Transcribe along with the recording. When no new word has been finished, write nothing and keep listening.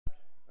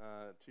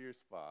to your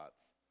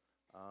spots.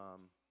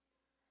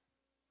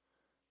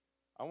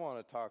 I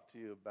want to talk to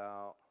you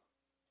about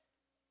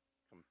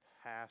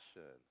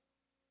compassion,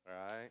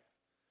 right?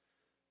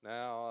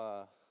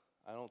 Now,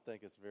 I don't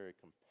think it's very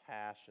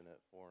compassionate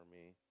for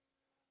me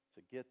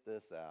to get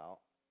this out.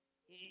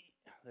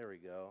 There we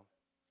go.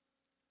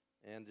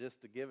 And just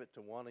to give it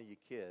to one of you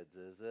kids,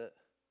 is it?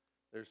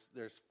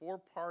 There's 4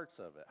 parts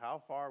of it. How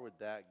far would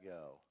that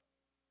go?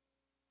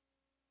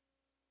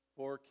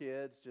 4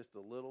 kids, just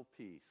a little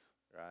piece,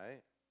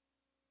 right?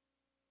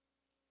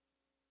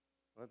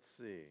 Let's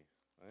see.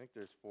 I think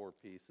there's 4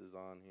 pieces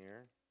on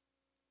here.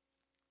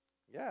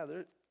 Yeah,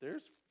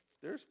 there's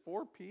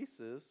 4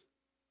 pieces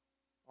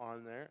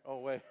on there. Oh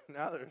wait,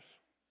 now there's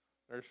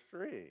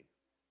 3.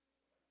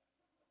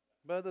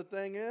 But the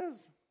thing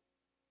is,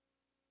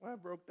 when I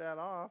broke that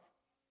off,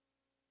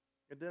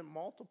 it didn't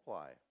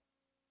multiply.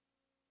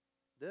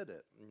 Did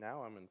it?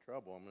 Now I'm in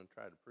trouble. I'm going to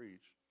try to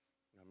preach.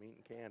 I'm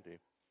eating candy.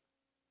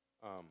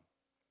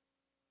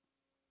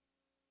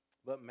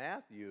 But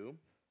Matthew,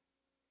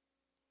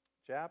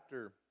 let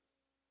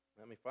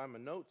me find my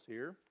notes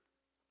here.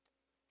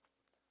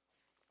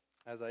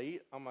 As I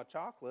eat on my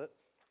chocolate,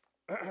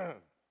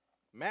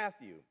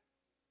 Matthew,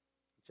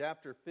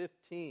 chapter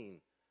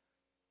 15.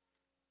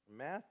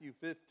 Matthew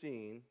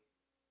 15.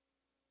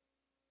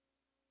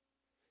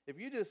 If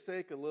you just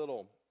take a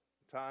little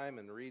time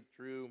and read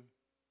through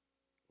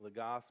the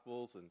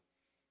Gospels, and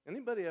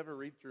anybody ever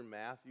read through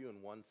Matthew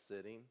in one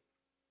sitting?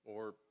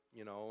 Or,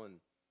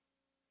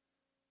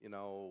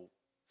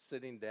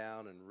 sitting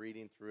down and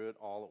reading through it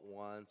all at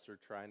once, or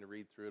trying to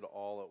read through it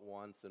all at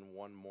once in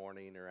one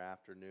morning or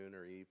afternoon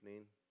or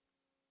evening?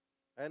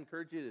 I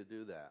encourage you to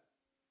do that.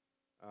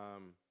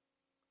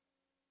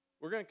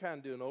 We're going to kind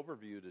of do an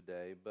overview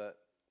today, but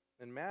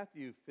in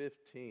Matthew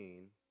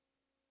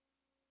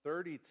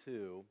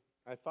 15:32,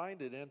 I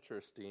find it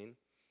interesting.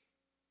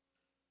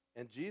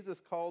 And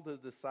Jesus called his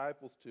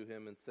disciples to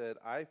him and said,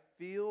 I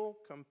feel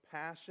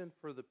compassion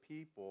for the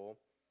people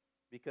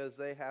because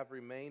they have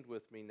remained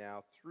with me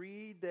now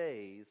 3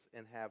 days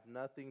and have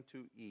nothing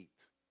to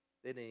eat.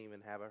 They didn't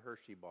even have a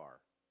Hershey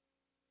bar.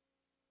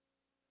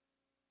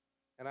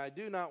 And I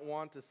do not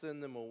want to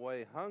send them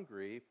away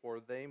hungry, for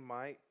they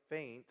might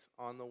faint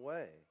on the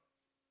way.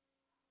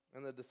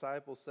 And the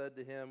disciples said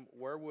to him,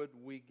 where would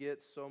we get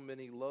so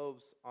many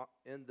loaves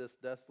in this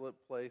desolate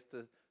place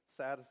to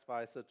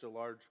satisfy such a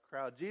large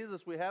crowd?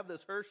 Jesus, we have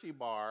this Hershey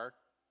bar.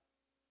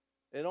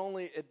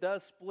 It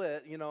does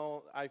split.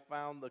 I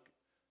found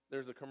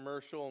there's a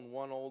commercial, and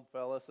one old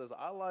fella says,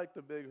 I like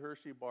the big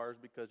Hershey bars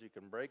because you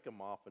can break them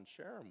off and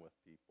share them with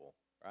people,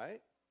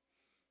 right?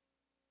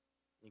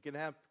 You can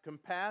have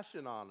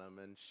compassion on them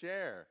and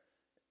share.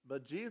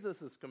 But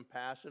Jesus'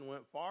 compassion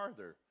went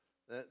farther.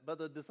 But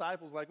the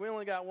disciples we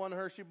only got one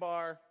Hershey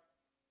bar.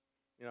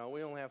 We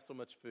only have so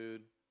much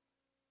food.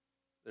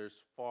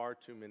 There's far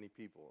too many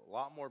people. A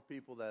lot more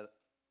people that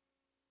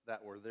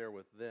were there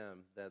with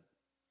them that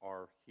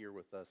are here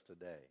with us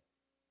today,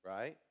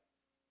 right?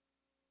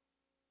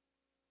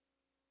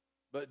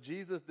 But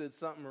Jesus did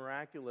something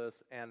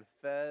miraculous and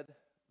fed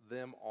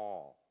them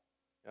all.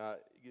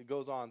 It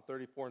goes on,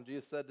 34, and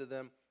Jesus said to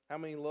them, how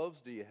many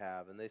loaves do you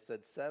have? And they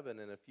said 7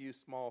 and a few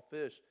small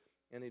fish.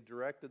 And he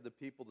directed the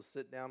people to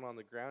sit down on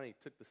the ground. He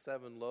took the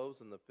 7 loaves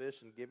and the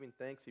fish, and giving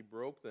thanks, he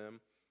broke them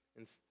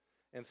and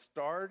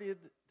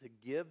started to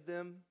give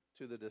them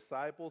to the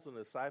disciples, and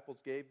the disciples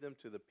gave them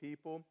to the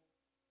people.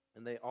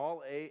 And they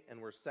all ate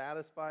and were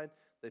satisfied.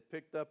 They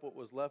picked up what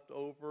was left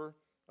over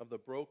of the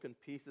broken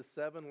pieces,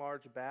 7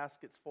 large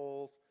baskets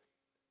full,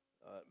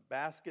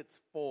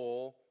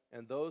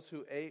 and those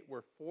who ate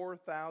were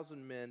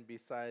 4,000 men,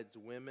 besides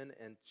women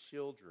and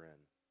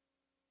children.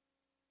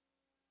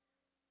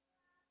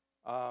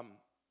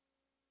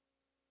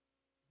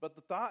 But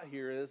the thought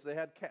here is they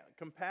had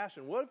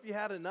compassion. What if you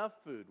had enough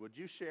food? Would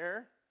you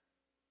share?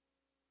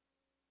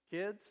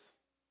 Kids?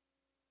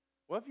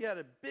 What if you had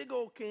a big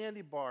old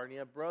candy bar and you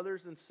have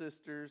brothers and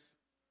sisters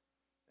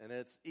and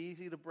it's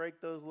easy to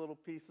break those little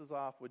pieces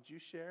off? Would you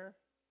share?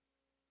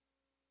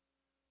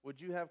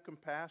 Would you have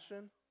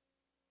compassion?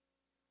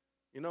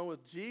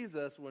 With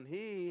Jesus, when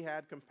he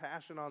had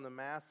compassion on the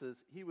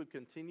masses, he would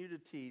continue to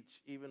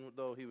teach even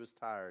though he was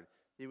tired.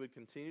 He would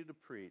continue to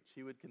preach.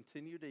 He would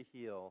continue to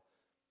heal.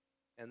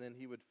 And then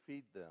he would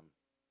feed them.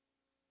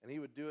 And he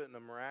would do it in a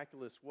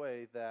miraculous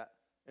way that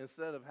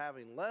instead of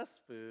having less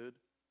food,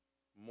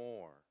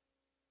 more.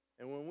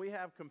 And when we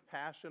have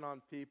compassion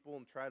on people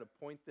and try to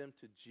point them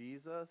to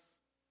Jesus,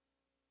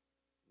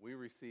 we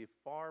receive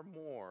far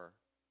more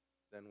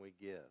than we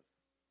give.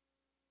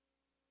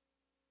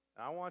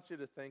 And I want you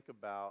to think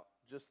about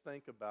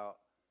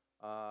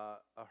a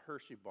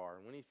Hershey bar.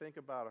 And when you think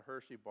about a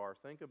Hershey bar,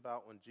 think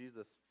about when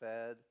Jesus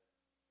fed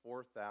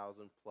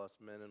 4,000 plus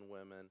men and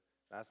women.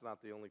 That's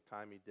not the only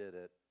time he did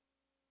it.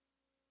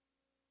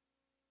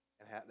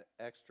 And had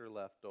extra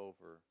left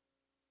over.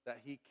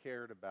 That he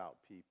cared about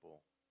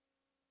people.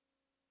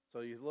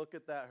 So you look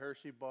at that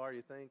Hershey bar,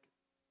 you think,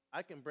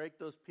 I can break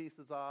those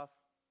pieces off.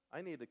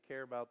 I need to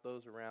care about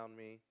those around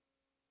me.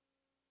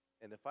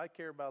 And if I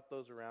care about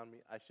those around me,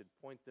 I should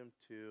point them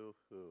to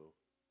who?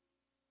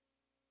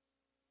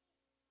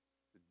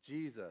 To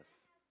Jesus.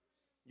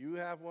 You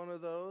have one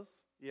of those?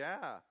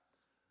 Yeah.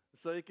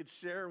 So you could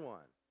share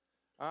one.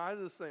 I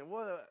was just saying,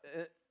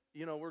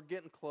 we're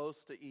getting close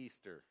to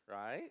Easter,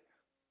 right?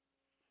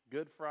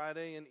 Good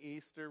Friday and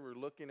Easter, we're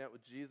looking at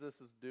what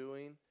Jesus is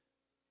doing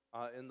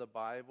in the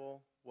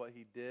Bible, what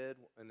he did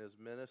in his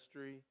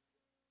ministry.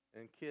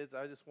 And kids,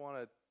 I just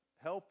want to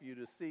help you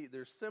to see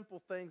there's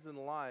simple things in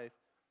life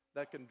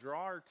that can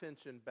draw our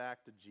attention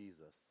back to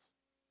Jesus,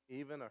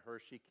 even a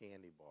Hershey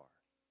candy bar.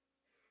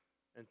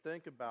 And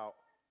think about,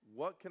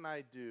 what can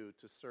I do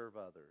to serve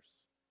others?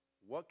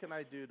 What can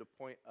I do to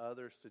point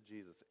others to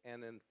Jesus?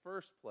 And in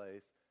first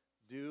place,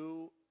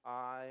 do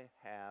I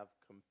have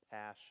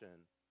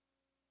compassion?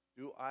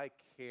 Do I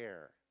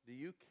care? Do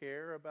you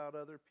care about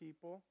other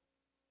people?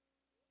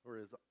 Or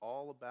is it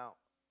all about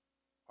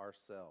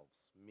ourselves,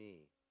 me?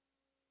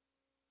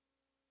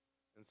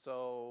 And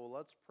so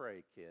let's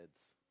pray, kids.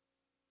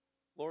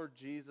 Lord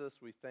Jesus,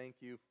 we thank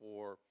you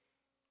for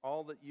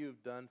all that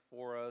you've done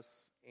for us,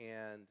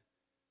 and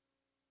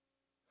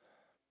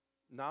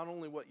not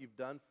only what you've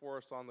done for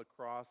us on the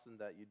cross, and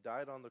that you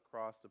died on the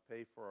cross to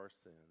pay for our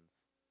sins,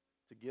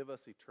 to give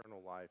us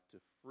eternal life, to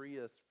free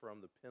us from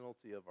the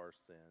penalty of our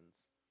sins.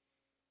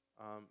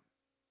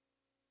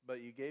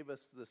 But you gave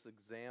us this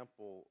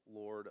example,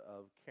 Lord,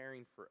 of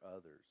caring for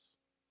others.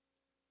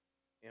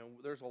 And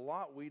there's a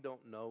lot we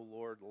don't know,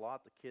 Lord, a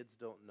lot the kids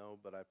don't know,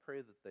 but I pray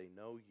that they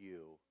know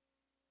you,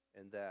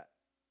 and that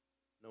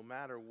no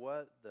matter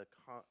what the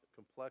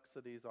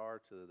complexities are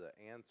to the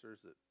answers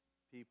that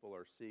people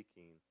are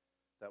seeking,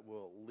 that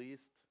we'll at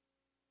least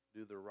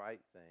do the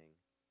right thing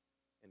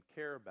and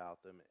care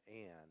about them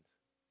and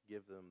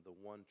give them the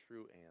one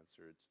true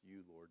answer. It's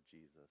you, Lord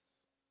Jesus.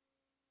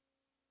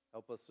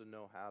 Help us to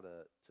know how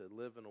to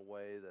live in a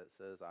way that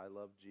says, I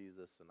love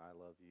Jesus and I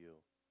love you.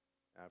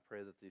 And I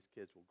pray that these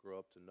kids will grow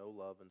up to know,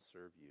 love, and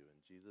serve you. In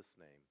Jesus'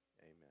 name,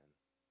 amen.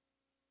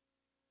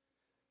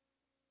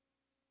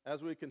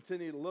 As we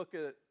continue to look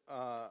at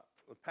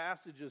the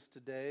passages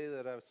today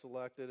that I've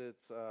selected,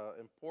 it's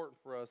important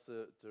for us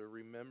to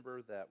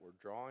remember that we're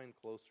drawing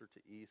closer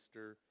to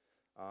Easter.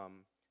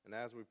 And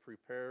as we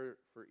prepare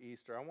for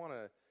Easter, I want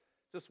to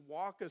just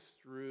walk us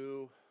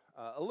through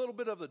a little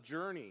bit of the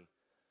journey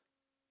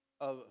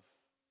of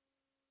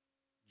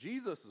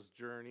Jesus'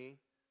 journey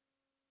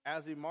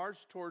as he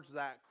marched towards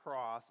that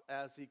cross,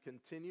 as he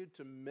continued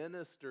to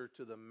minister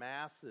to the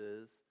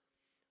masses,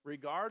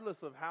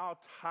 regardless of how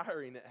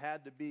tiring it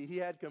had to be. He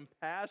had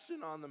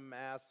compassion on the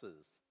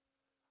masses,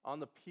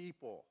 on the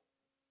people.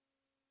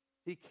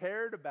 He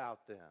cared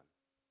about them,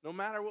 no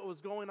matter what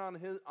was going on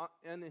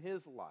in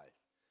his life.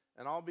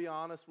 And I'll be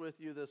honest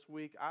with you, this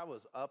week, I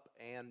was up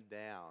and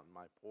down,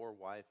 my poor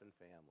wife and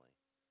family.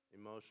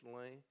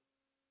 Emotionally,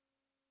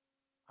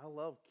 I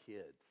love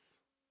kids.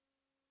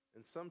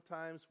 And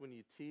sometimes when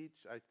you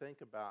teach, I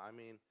think about,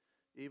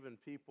 even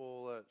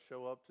people that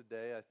show up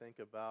today, I think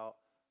about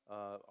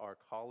our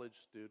college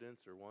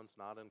students, or ones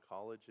not in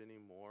college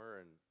anymore,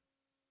 and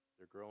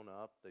they're grown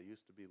up. They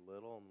used to be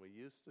little, and we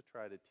used to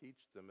try to teach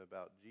them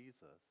about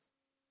Jesus.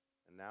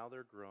 And now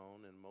they're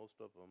grown, and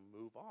most of them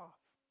move off.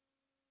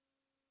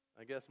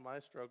 I guess my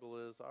struggle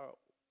is,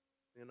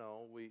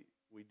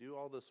 we do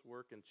all this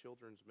work in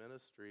children's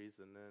ministries,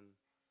 and then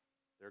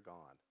they're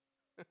gone.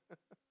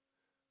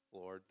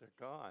 Lord, they're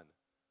gone.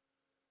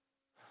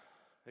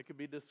 It could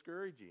be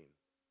discouraging.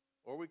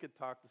 Or we could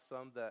talk to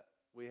some that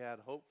we had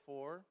hope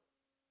for.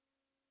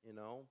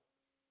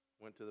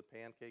 Went to the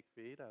pancake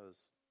feed. I was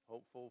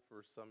hopeful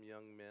for some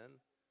young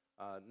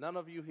men. None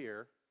of you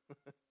here.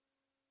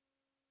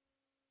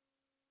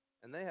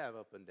 And they have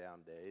up and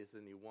down days,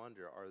 and you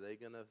wonder, are they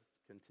going to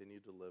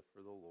continue to live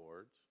for the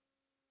Lord?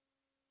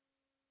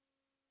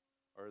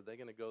 Or are they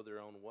going to go their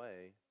own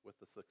way with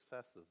the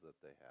successes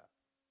that they have?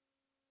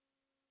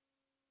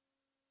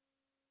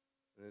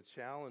 And the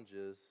challenge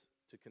is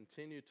to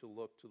continue to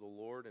look to the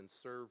Lord and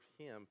serve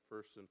him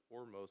first and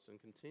foremost, and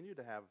continue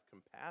to have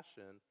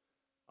compassion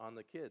on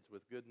the kids.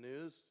 With good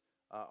news,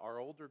 our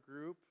older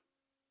group,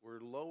 we're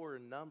lower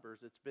in numbers.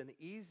 It's been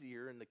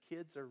easier, and the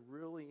kids are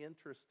really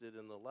interested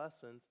in the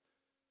lessons,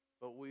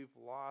 but we've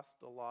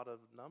lost a lot of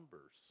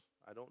numbers.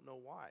 I don't know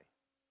why.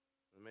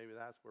 And maybe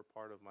that's where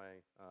part of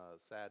my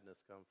sadness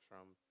comes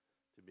from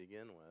to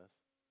begin with.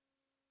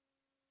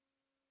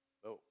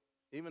 But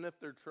even if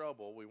they're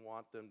trouble, we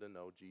want them to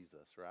know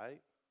Jesus, right?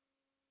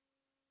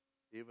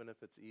 Even if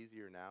it's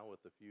easier now with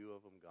a few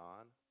of them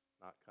gone,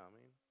 not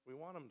coming, we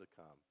want them to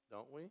come,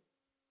 don't we?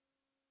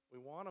 We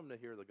want them to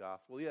hear the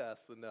gospel. Yes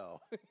and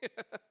no.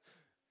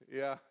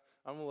 Yeah,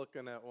 I'm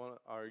looking at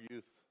our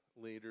youth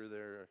leader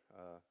there,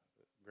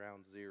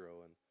 Ground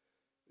Zero, and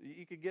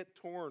you could get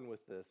torn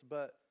with this,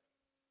 but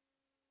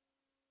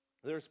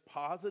there's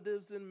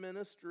positives in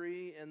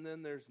ministry, and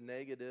then there's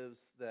negatives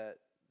that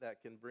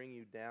can bring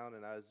you down.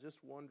 And I was just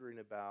wondering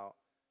about,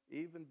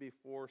 even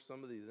before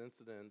some of these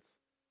incidents,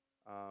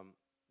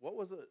 what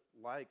was it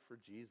like for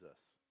Jesus?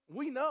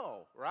 We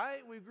know,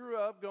 right? We grew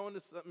up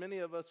many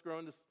of us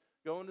growing to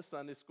going to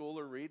Sunday school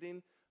or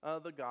reading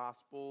the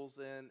Gospels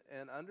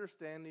and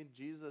understanding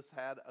Jesus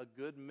had a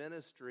good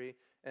ministry.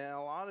 And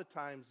a lot of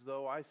times,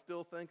 though, I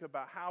still think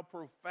about how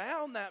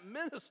profound that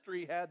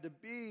ministry had to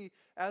be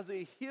as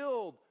he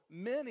healed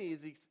many,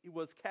 as he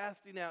was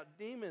casting out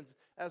demons,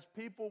 as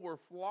people were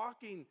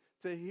flocking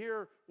to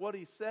hear what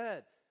he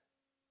said.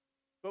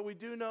 But we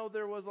do know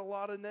there was a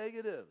lot of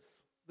negatives.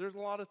 There's a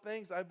lot of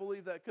things I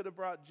believe that could have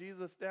brought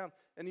Jesus down.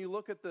 And you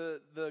look at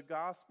the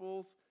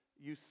Gospels,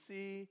 you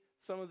see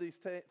some of these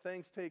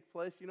things take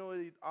place. You know what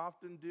he'd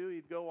often do?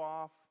 He'd go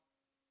off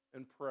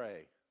and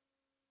pray.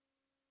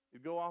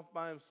 He'd go off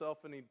by himself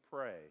and he'd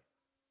pray.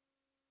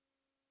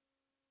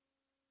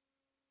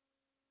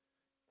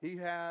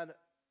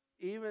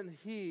 Even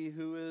he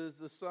who is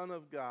the Son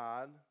of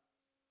God,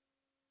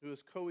 who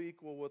is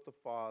co-equal with the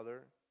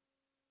Father,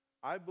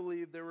 I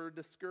believe there were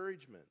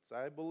discouragements.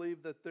 I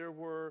believe that there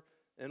were,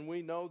 and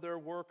we know there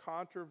were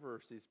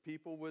controversies.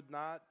 People would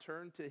not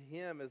turn to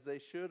him as they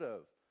should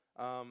have.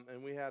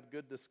 And we had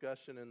good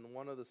discussion in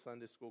one of the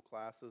Sunday school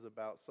classes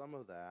about some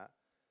of that.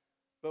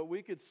 But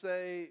we could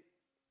say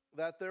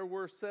that there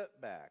were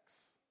setbacks.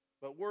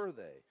 But were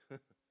they?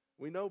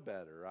 We know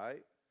better,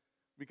 right?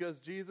 Because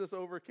Jesus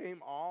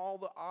overcame all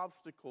the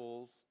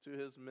obstacles to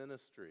his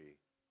ministry.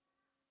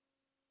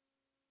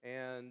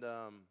 And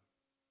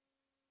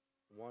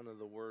one of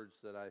the words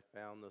that I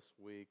found this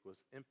week was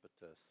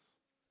impetus.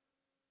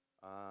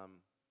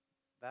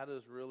 That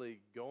is really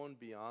going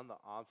beyond the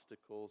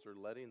obstacles or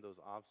letting those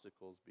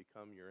obstacles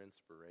become your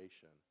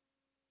inspiration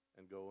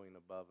and going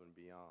above and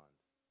beyond.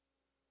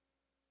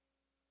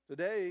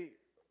 Today,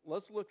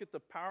 let's look at the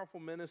powerful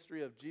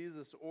ministry of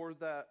Jesus, or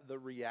the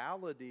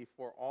reality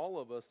for all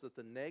of us that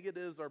the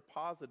negatives are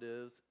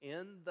positives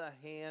in the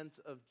hands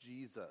of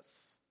Jesus.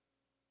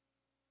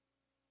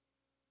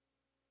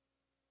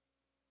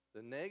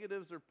 The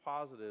negatives are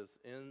positives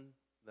in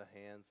the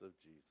hands of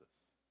Jesus.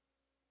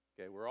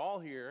 Okay, we're all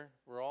here.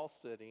 We're all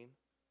sitting,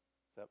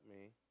 except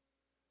me.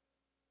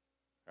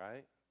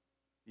 Right?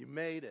 You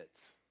made it.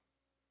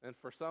 And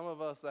for some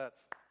of us,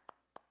 that's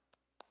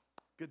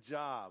good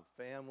job,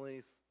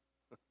 families.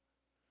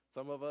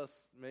 Some of us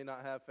may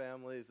not have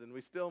families, and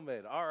we still made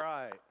it. All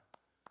right.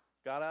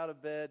 Got out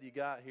of bed, you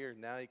got here.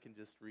 Now you can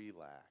just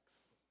relax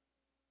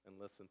and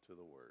listen to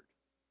the word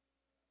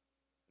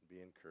and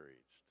be encouraged.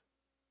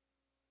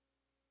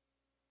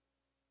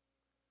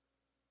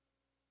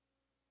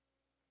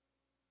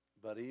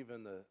 But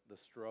even the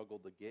struggle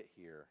to get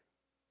here,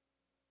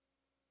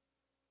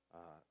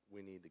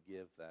 we need to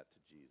give that to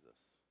Jesus.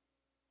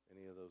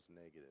 Any of those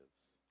negatives.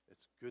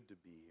 It's good to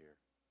be here.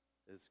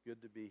 It's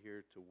good to be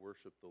here to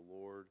worship the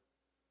Lord.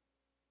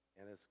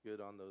 And it's good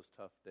on those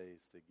tough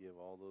days to give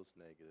all those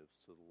negatives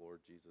to the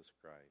Lord Jesus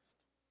Christ.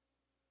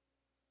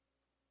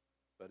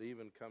 But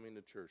even coming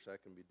to church,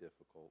 that can be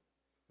difficult.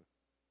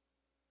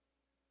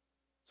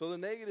 So the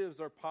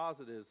negatives are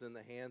positives in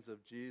the hands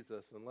of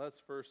Jesus. And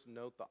let's first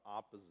note the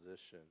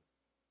opposition.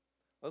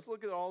 Let's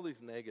look at all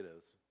these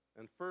negatives.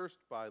 And first,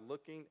 by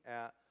looking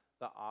at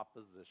the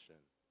opposition.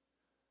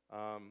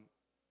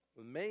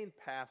 The main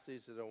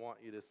passage that I want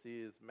you to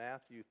see is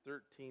Matthew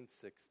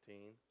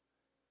 13:16.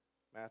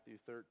 Matthew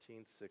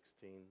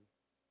 13:16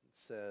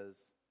 says,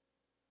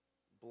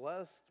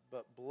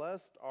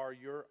 Blessed are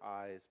your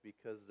eyes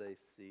because they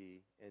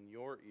see, and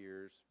your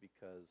ears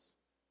because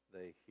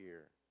they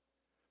hear.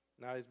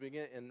 Now, he's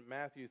beginning in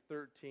Matthew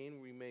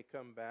 13. We may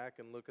come back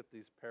and look at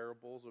these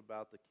parables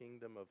about the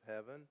kingdom of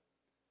heaven.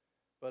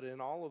 But in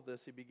all of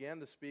this, he began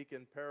to speak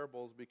in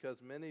parables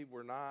because many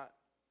were not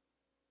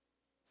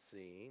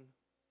seeing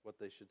what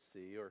they should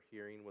see or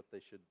hearing what they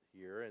should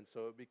hear. And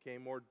so it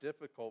became more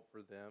difficult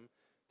for them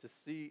to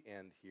see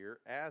and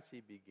hear as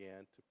he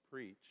began to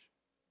preach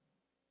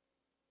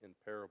in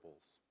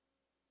parables.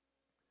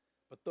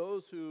 But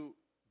those who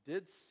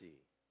did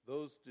see,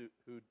 who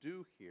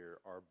do hear,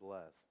 are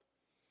blessed.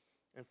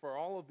 And for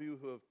all of you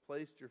who have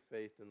placed your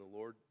faith in the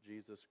Lord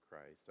Jesus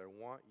Christ, I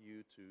want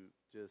you to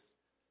just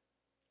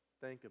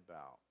think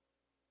about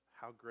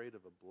how great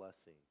of a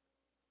blessing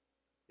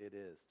it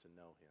is to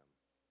know him.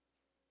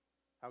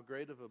 How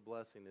great of a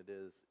blessing it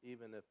is,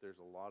 even if there's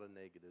a lot of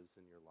negatives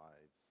in your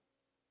lives,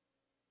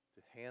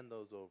 to hand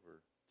those over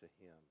to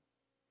him.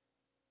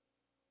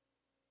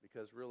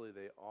 Because really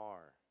they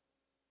are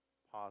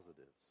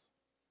positives.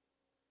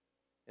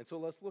 And so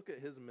let's look at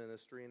his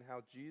ministry and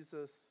how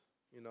Jesus,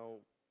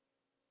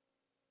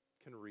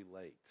 can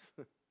relate.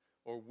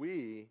 Or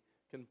we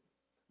can,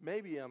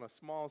 maybe on a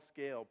small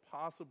scale,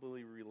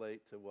 possibly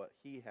relate to what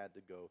he had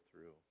to go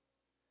through.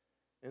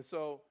 And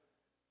so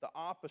the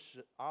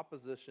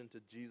opposition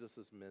to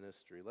Jesus'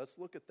 ministry. Let's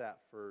look at that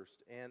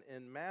first. And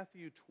in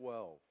Matthew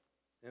 12,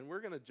 and we're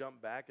going to jump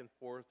back and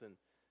forth.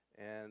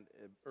 And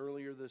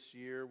earlier this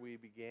year, we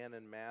began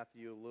in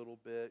Matthew a little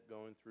bit,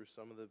 going through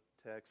some of the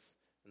texts.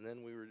 And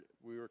then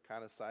we were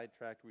kind of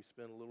sidetracked. We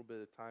spent a little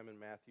bit of time in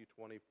Matthew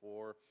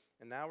 24.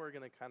 And now we're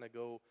going to kind of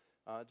go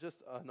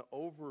just an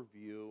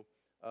overview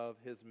of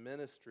his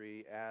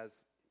ministry as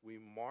we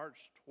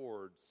march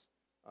towards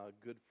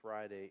Good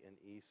Friday and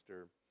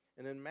Easter.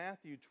 And in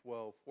Matthew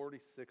 12,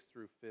 46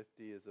 through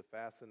 50 is a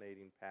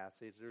fascinating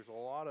passage. There's a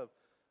lot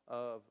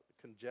of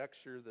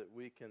conjecture that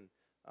we can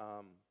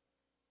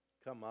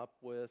come up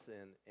with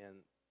and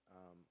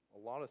a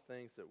lot of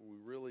things that we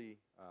really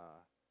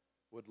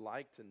would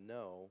like to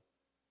know.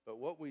 But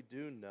what we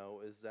do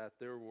know is that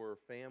there were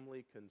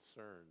family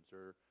concerns,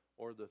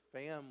 or the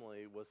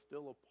family was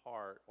still a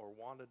part or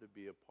wanted to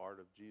be a part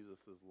of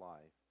Jesus'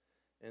 life.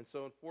 And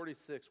so in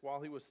 46, while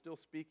he was still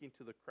speaking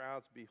to the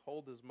crowds,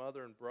 behold, his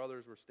mother and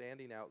brothers were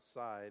standing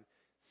outside,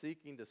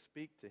 seeking to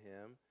speak to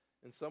him.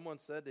 And someone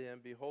said to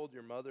him, behold,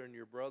 your mother and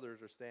your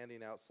brothers are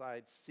standing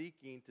outside,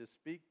 seeking to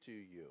speak to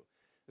you.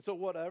 And so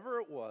whatever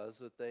it was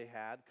that they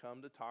had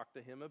come to talk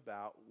to him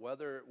about,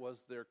 whether it was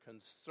their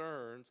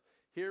concerns,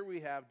 here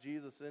we have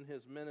Jesus in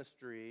his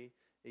ministry.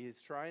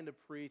 He's trying to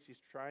preach,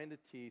 he's trying to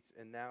teach,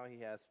 and now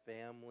he has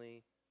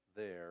family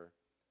there,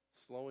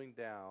 slowing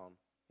down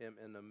him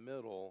in the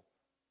middle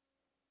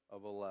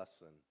of a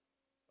lesson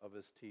of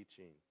his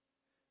teaching.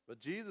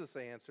 But Jesus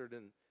answered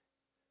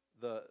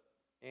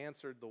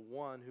the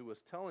one who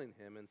was telling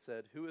him and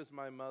said, who is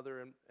my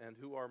mother and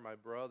who are my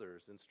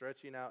brothers? And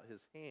stretching out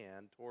his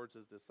hand towards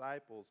his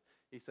disciples,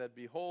 he said,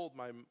 behold,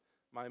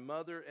 my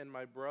mother and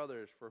my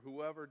brothers, for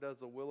whoever does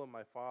the will of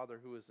my Father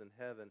who is in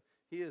heaven,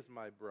 he is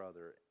my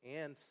brother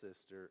and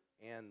sister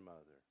and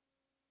mother.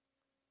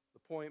 The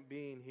point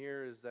being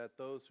here is that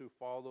those who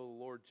follow the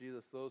Lord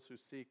Jesus, those who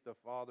seek the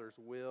Father's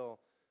will,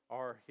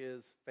 are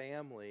his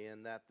family,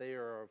 and that they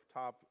are of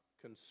top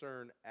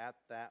concern at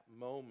that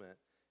moment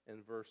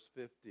in verse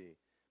 50.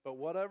 But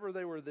whatever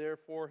they were there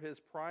for, his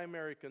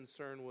primary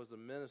concern was a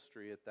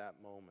ministry at that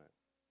moment.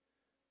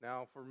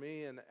 Now, for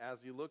me, and as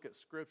you look at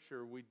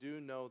Scripture, we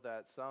do know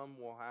that some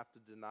will have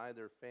to deny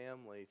their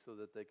family so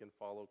that they can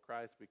follow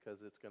Christ, because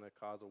it's going to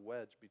cause a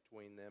wedge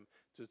between them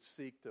to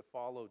seek to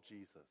follow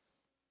Jesus.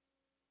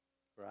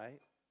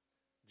 Right?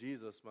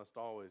 Jesus must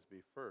always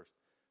be first.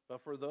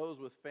 But for those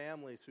with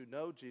families who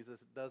know Jesus,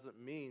 it doesn't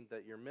mean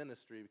that your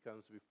ministry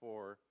comes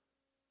before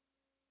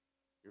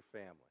your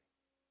family.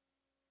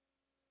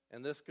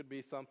 And this could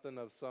be something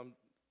of some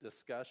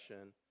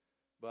discussion,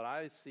 but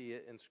I see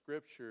it in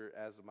Scripture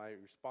as my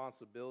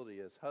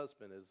responsibility as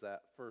husband is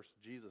that first,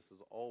 Jesus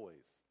is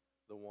always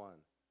the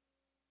one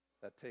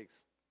that takes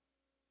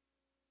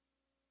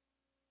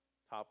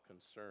top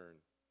concern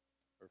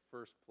or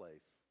first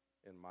place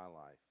in my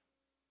life.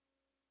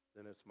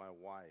 Then it's my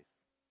wife.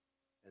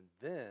 And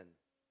then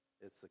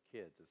it's the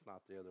kids. It's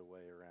not the other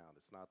way around.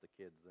 It's not the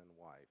kids, then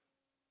wife.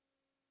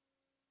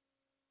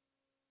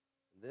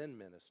 And then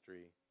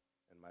ministry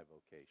and my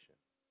vocation.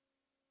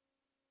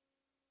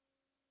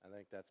 I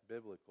think that's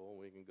biblical.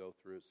 We can go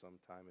through it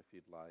sometime if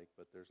you'd like,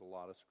 but there's a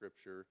lot of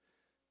Scripture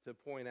to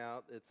point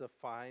out it's a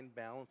fine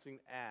balancing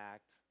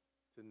act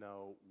to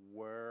know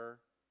where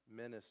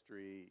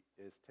ministry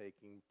is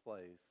taking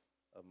place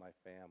of my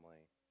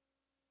family,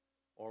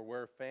 or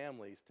where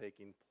family is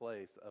taking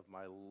place of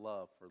my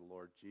love for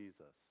Lord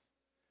Jesus.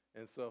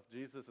 And so if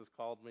Jesus has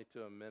called me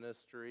to a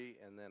ministry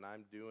and then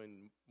I'm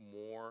doing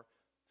more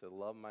to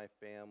love my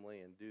family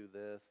and do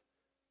this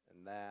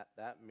and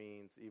that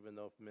means even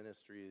though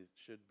ministry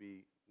should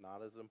be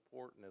not as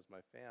important as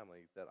my family,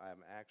 that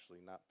I'm actually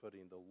not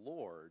putting the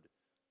Lord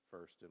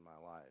first in my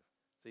life.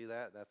 See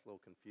that? That's a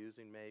little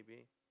confusing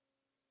maybe.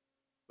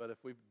 But if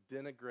we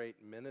denigrate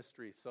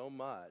ministry so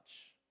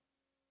much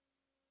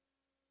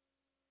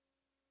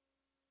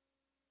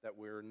that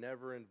we're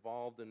never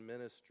involved in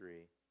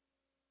ministry,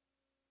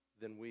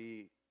 then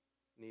we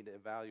need to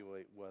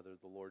evaluate whether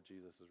the Lord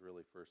Jesus is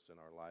really first in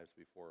our lives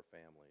before our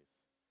families.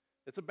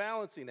 It's a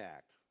balancing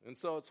act. And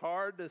so it's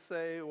hard to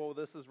say, well,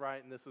 this is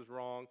right and this is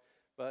wrong.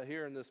 But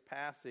here in this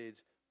passage,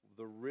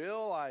 the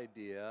real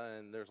idea,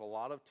 and there's a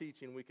lot of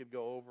teaching we could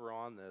go over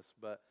on this,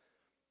 but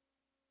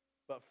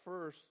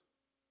first,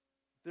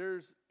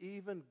 there's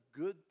even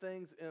good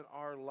things in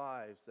our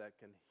lives that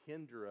can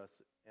hinder us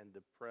and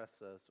depress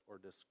us or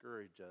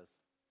discourage us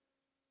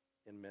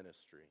in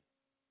ministry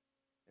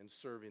and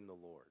serving the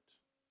Lord,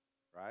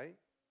 right?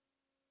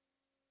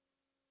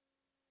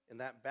 And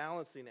that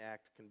balancing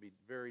act can be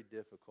very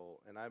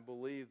difficult. And I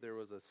believe there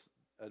was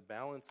a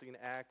balancing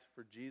act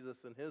for Jesus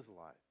in his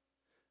life.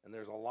 And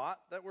there's a lot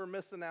that we're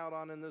missing out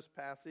on in this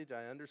passage.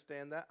 I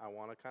understand that. I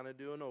want to kind of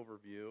do an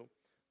overview.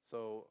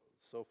 So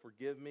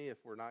forgive me if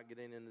we're not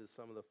getting into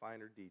some of the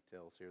finer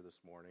details here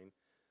this morning.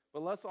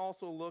 But let's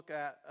also look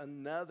at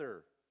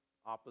another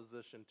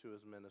opposition to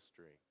his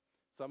ministry.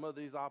 Some of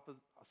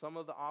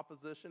the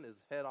opposition is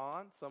head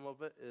on. Some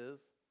of it is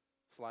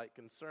slight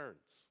concerns.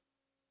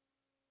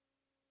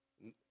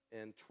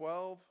 In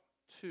 12:2,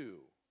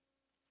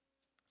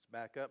 let's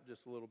back up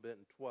just a little bit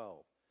in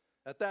 12.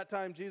 At that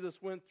time,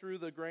 Jesus went through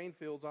the grain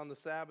fields on the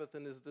Sabbath,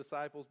 and his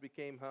disciples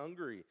became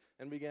hungry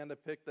and began to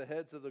pick the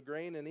heads of the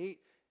grain and eat.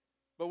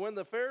 But when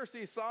the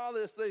Pharisees saw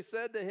this, they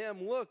said to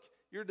him, look,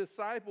 your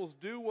disciples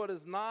do what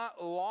is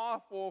not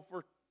lawful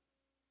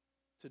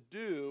to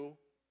do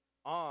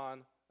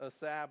on a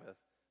Sabbath.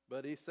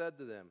 But he said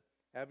to them,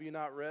 have you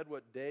not read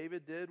what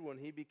David did when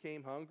he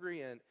became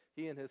hungry, and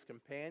he and his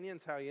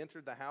companions, how he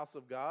entered the house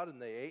of God, and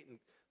they ate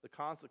the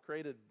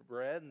consecrated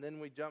bread. And then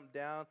we jump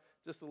down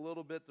just a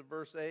little bit to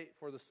verse 8,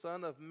 for the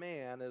Son of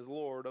Man is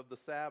Lord of the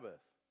Sabbath.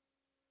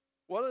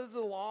 What is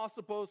the law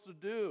supposed to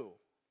do?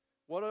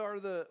 What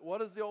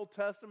is the Old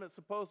Testament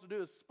supposed to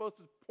do? It's supposed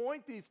to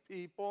point these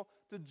people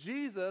to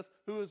Jesus,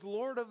 who is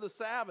Lord of the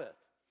Sabbath.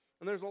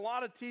 And there's a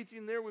lot of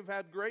teaching there. We've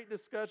had great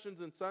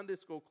discussions in Sunday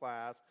school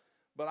class.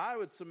 But I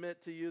would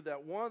submit to you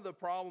that one of the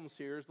problems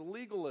here is the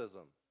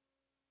legalism.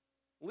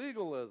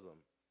 Legalism.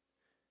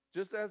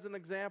 Just as an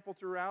example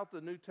throughout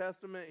the New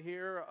Testament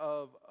here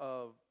of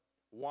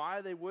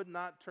why they would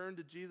not turn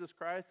to Jesus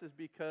Christ is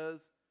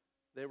because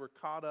they were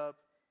caught up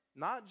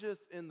not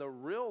just in the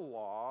real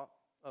law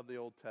of the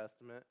Old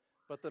Testament,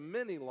 but the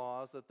many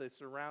laws that they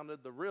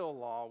surrounded the real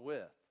law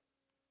with.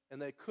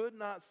 And they could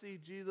not see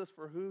Jesus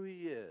for who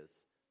he is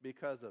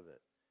because of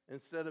it.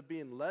 Instead of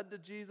being led to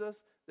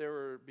Jesus, they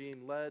were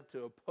being led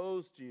to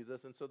oppose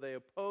Jesus, and so they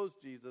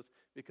opposed Jesus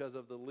because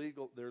of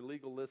their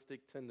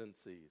legalistic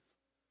tendencies.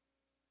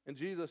 And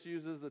Jesus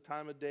uses the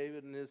time of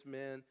David and his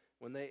men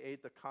when they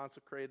ate the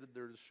consecrated,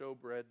 their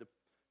showbread,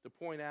 to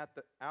point out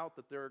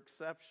that there are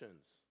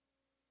exceptions.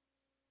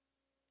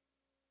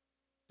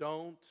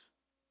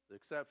 The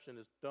exception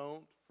is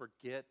don't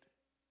forget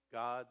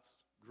God's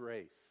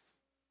grace.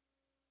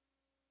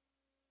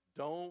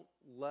 Don't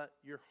let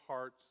your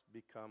hearts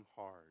become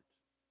hard.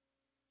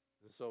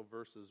 And so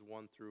verses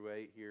 1 through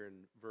 8 here in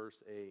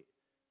verse 8,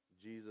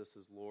 Jesus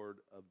is Lord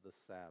of the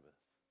Sabbath.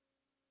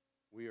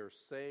 We are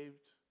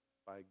saved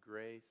by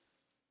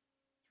grace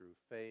through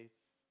faith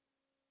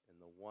in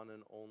the one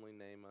and only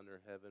name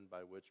under heaven by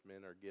which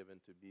men are given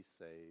to be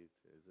saved,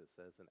 as it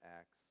says in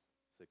Acts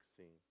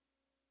 16,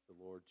 the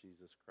Lord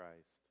Jesus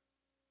Christ.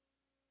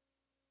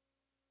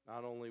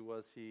 Not only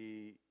was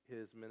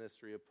his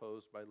ministry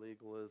opposed by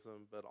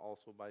legalism, but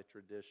also by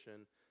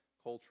tradition,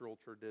 cultural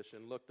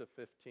tradition. Look to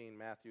 15,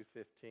 Matthew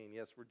 15.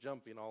 Yes, we're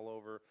jumping all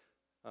over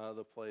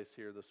the place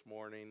here this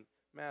morning.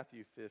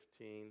 Matthew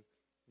 15,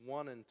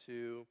 1 and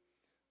 2.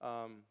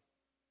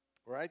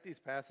 Write these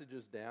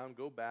passages down.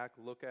 Go back,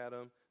 look at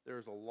them.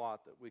 There's a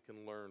lot that we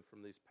can learn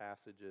from these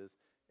passages.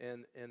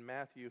 And in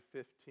Matthew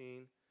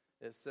 15,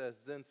 it says,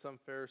 Then some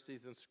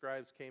Pharisees and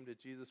scribes came to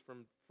Jesus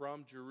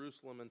from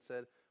Jerusalem and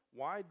said,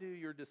 Why do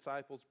your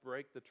disciples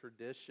break the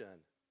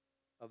tradition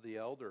of the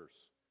elders?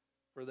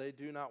 For they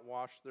do not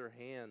wash their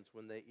hands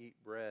when they eat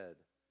bread.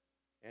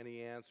 And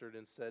he answered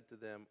and said to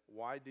them,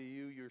 Why do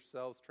you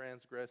yourselves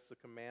transgress the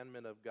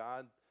commandment of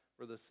God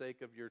for the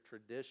sake of your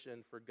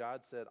tradition? For God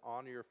said,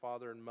 Honor your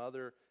father and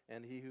mother,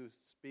 and he who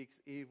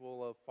speaks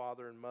evil of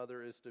father and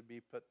mother is to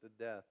be put to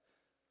death.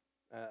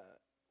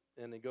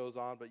 And it goes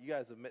on, but you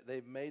guys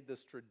they've made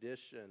this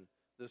tradition,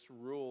 this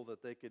rule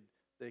that they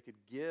could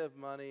give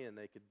money and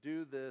they could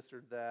do this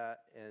or that,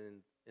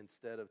 and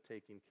instead of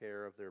taking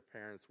care of their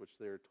parents, which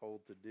they're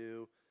told to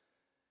do.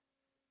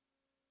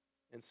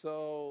 And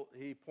so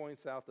he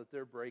points out that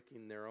they're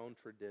breaking their own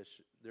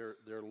tradition,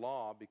 their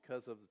law,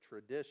 because of the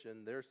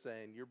tradition. They're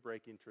saying you're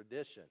breaking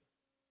tradition.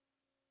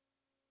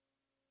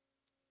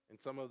 And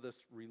some of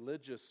this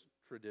religious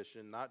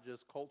tradition, not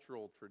just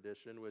cultural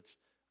tradition, which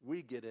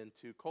we get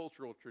into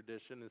cultural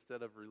tradition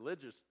instead of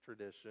religious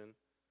tradition,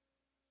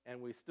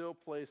 and we still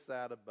place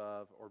that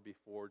above or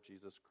before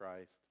Jesus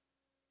Christ.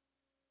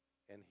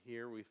 And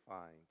here we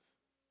find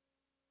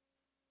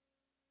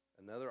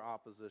another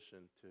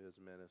opposition to his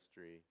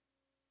ministry,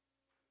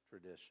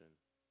 tradition.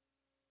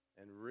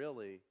 And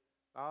really,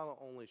 not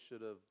only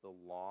should have the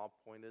law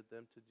pointed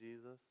them to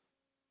Jesus,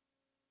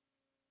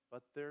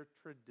 but their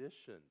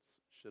traditions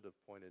should have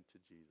pointed to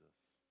Jesus.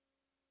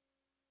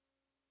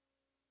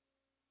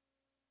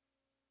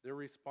 Their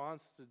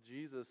response to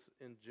Jesus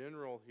in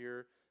general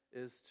here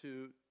is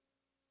to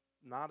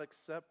not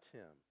accept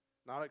him,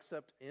 not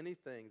accept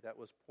anything that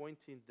was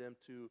pointing them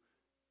to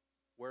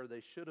where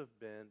they should have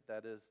been,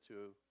 that is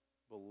to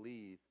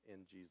believe in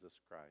Jesus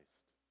Christ.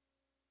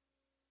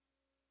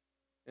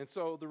 And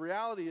so the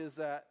reality is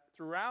that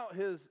throughout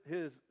his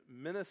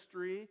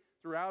ministry,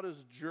 throughout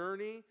his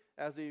journey,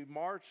 as he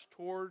marched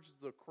towards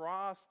the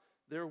cross,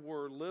 there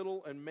were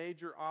little and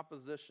major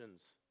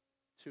oppositions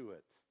to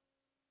it.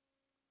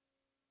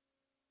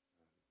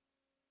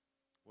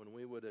 When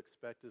we would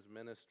expect his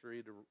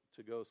ministry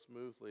to go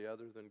smoothly,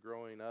 other than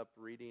growing up,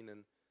 reading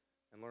and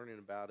learning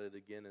about it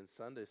again in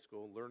Sunday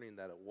school, learning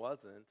that it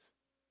wasn't,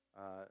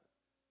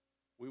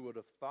 we would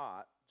have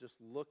thought, just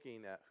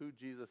looking at who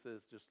Jesus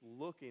is, just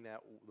looking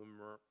at the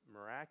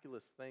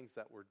miraculous things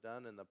that were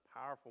done and the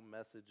powerful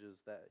messages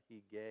that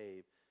he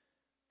gave,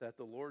 that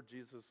the Lord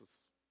Jesus'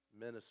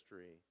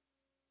 ministry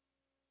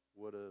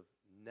would have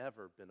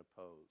never been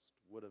opposed,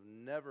 would have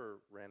never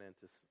ran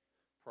into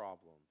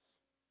problems.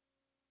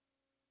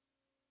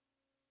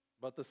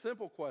 But the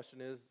simple question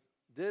is,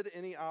 did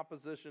any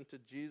opposition to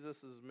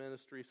Jesus'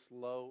 ministry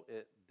slow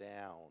it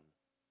down?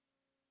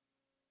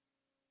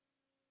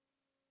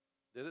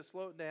 Did it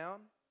slow it down?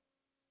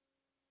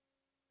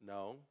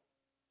 No.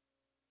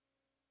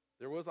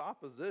 There was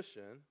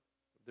opposition.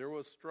 There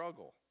was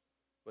struggle.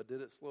 But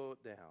did it slow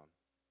it down?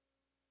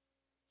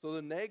 So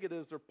the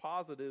negatives are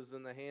positives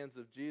in the hands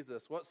of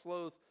Jesus. What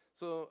slows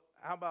So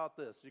how about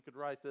this? You could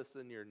write this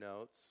in your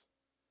notes.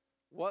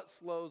 What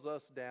slows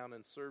us down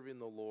in serving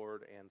the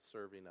Lord and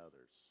serving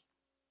others?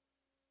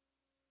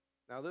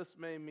 Now, this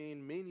may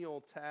mean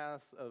menial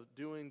tasks of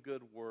doing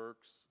good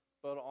works,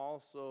 but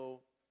also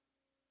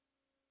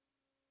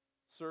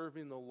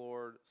serving the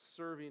Lord,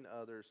 serving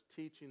others,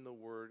 teaching the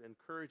Word,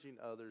 encouraging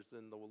others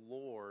in the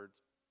Lord.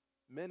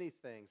 Many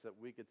things that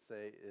we could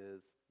say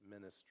is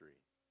ministry.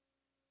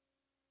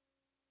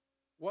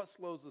 What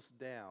slows us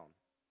down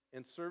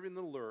in serving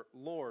the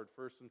Lord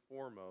first and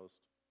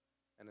foremost,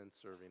 and in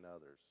serving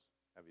others?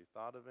 Have you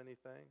thought of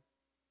anything?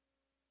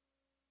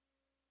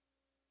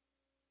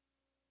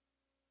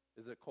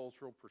 Is it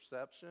cultural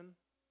perception?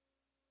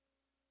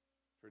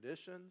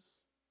 Traditions?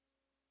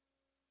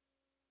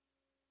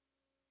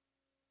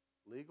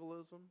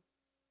 Legalism?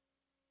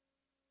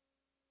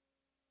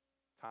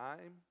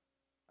 Time?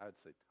 I would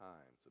say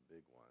time's a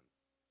big one.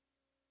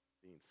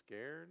 Being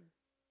scared?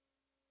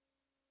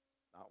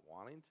 Not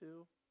wanting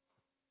to?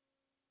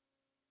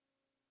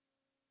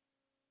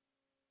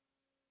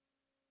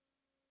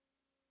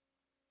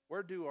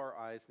 Where do our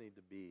eyes need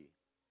to be?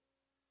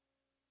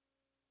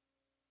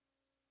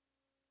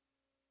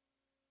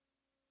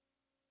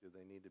 Do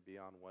they need to be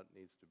on what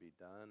needs to be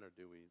done, or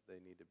they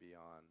need to be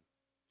on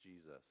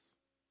Jesus?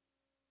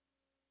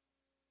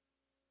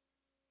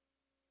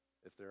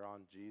 If they're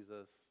on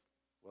Jesus,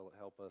 will it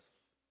help us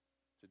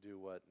to do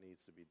what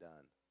needs to be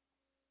done?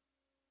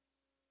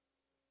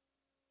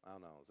 I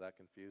don't know. Is that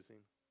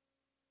confusing?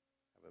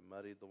 Have I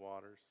muddied the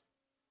waters?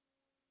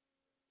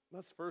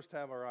 Let's first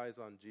have our eyes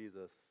on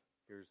Jesus.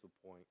 Here's the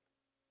point.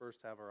 First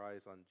have our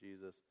eyes on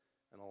Jesus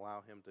and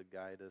allow him to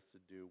guide us to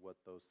do what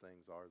those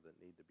things are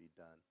that need to be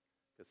done.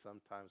 Because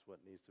sometimes what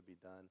needs to be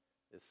done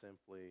is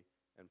simply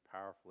and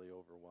powerfully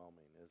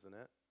overwhelming, isn't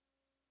it?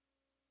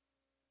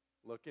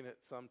 Looking at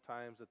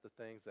sometimes at the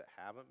things that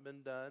haven't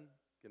been done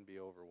can be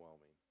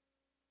overwhelming.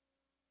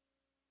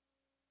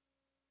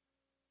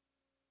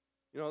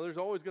 You know, there's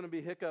always going to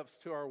be hiccups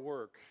to our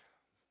work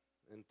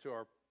and to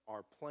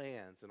our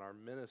plans and our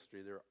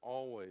ministry. There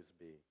always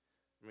be.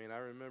 I mean, I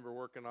remember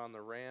working on the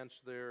ranch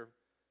there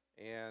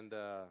and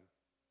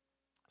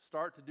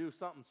start to do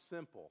something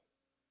simple,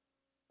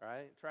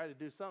 right? Try to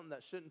do something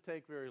that shouldn't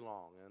take very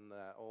long. And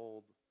that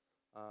old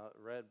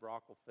red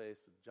broccoli face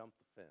would jump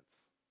the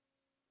fence.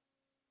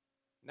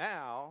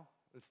 Now,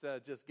 instead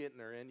of just getting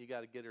her in, you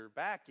got to get her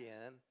back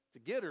in to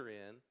get her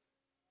in,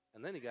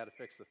 and then you got to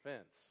fix the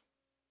fence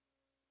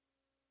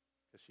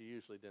because she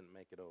usually didn't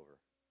make it over.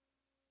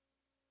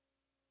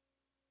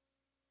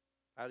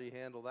 How do you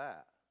handle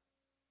that?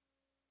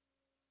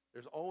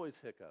 There's always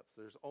hiccups.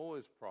 There's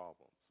always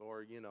problems.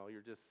 Or,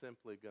 you're just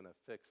simply going to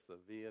fix the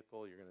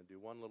vehicle. You're going to do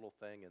one little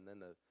thing, and then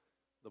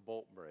the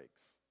bolt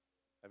breaks.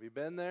 Have you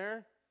been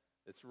there?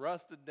 It's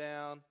rusted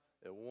down.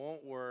 It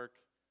won't work.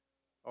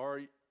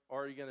 Or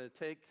are you going to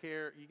take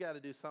care? You got to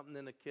do something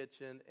in the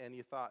kitchen, and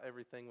you thought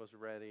everything was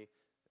ready.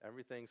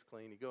 Everything's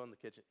clean. You go in the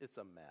kitchen. It's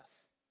a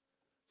mess.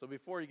 So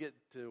before you get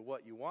to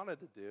what you wanted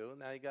to do,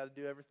 now you got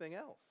to do everything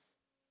else,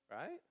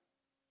 right?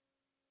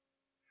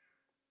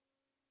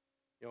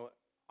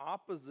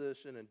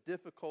 Opposition and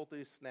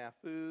difficulties,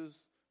 snafus,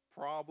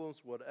 problems,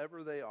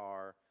 whatever they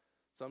are,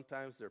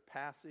 sometimes they're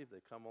passive,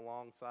 they come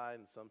alongside,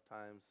 and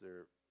sometimes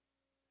they're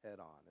head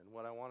on. And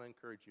what I want to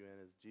encourage you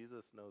in is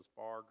Jesus knows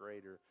far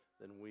greater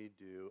than we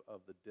do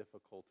of the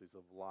difficulties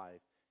of life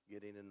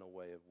getting in the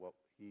way of what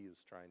he is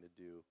trying to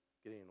do,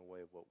 getting in the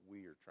way of what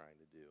we are trying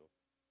to do.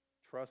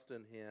 Trust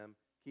in him,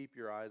 keep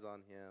your eyes on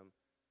him,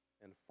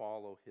 and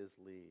follow his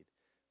lead.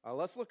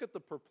 Let's look at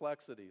the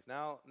perplexities.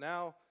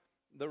 Now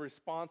the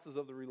responses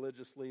of the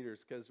religious leaders,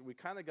 because we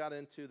kind of got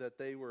into that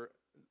they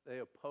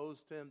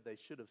opposed him, they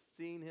should have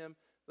seen him.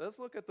 Let's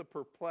look at the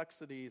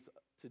perplexities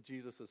to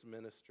Jesus'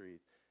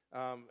 ministries.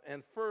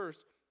 And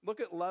first,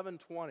 look at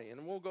 11:20,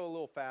 and we'll go a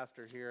little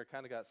faster here. I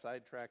kind of got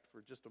sidetracked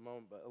for just a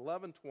moment, but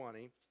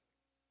 11:20.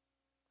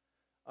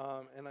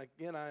 And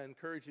again, I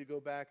encourage you to go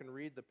back and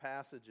read the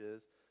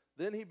passages.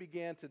 Then he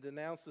began to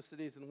denounce the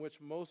cities in which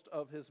most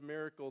of his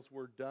miracles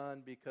were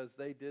done because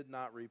they did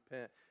not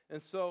repent.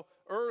 And so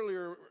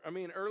earlier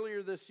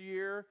this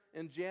year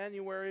in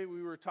January,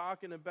 we were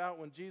talking about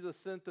when Jesus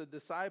sent the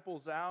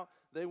disciples out.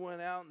 They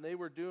went out and they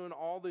were doing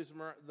all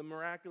the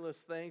miraculous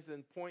things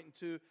and pointing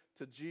to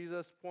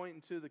Jesus,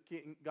 pointing to the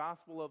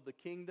gospel of the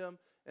kingdom.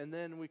 And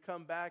then we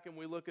come back and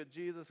we look at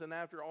Jesus, and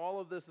after all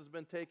of this has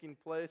been taking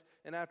place,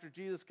 and after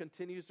Jesus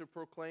continues to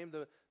proclaim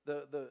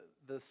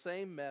the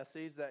same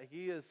message that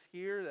he is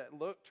here, that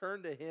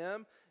turn to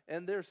him,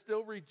 and they're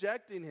still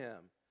rejecting him.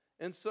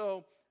 And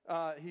so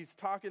he's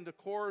talking to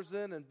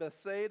Chorazin and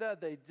Bethsaida.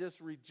 They just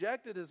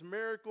rejected his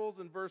miracles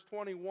in verse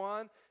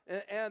 21.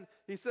 And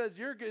he says,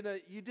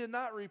 you did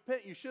not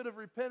repent. You should have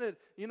repented.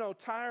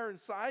 Tyre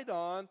and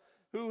Sidon,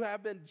 who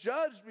have been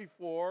judged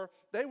before,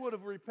 they would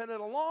have repented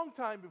a long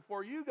time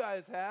before you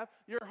guys have.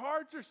 Your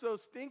hearts are so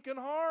stinking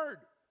hard.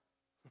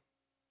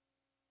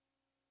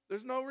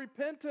 There's no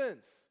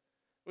repentance.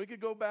 We could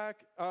go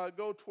back,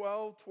 go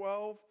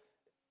 12,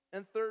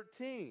 and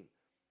 13.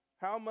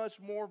 How much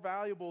more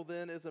valuable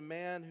then is a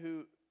man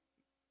who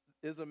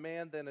is a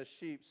man than a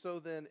sheep. So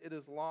then it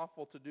is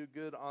lawful to do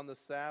good on the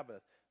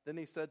Sabbath. Then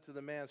he said to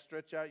the man,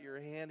 stretch out your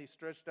hand. He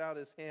stretched out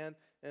his hand,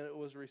 and it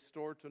was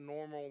restored to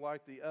normal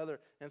like the other.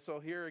 And so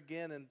here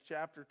again in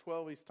chapter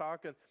 12, he's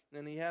talking,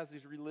 and he has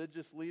these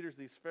religious leaders,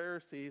 these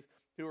Pharisees,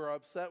 who are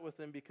upset with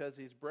him because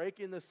he's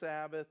breaking the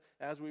Sabbath,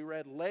 as we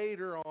read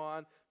later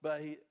on.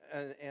 But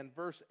and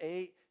verse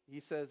 8, he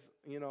says,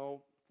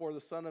 for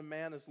the Son of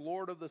Man is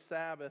Lord of the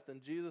Sabbath.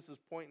 And Jesus is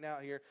pointing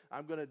out here,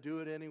 I'm going to do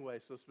it anyway.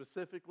 So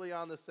specifically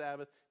on the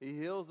Sabbath, he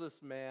heals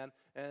this man.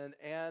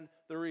 And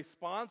the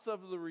response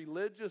of the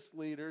religious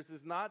leaders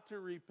is not to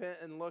repent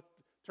and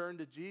turn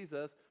to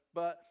Jesus,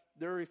 but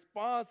their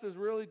response is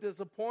really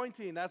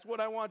disappointing. That's what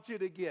I want you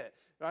to get.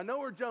 I know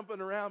we're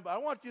jumping around, but I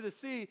want you to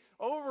see,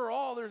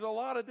 overall, there's a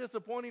lot of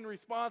disappointing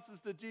responses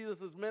to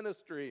Jesus'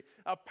 ministry,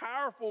 a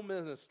powerful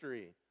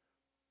ministry.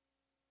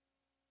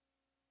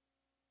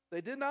 They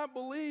did not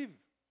believe.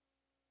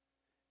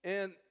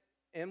 And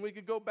we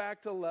could go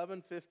back to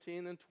 11,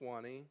 15, and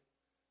 20.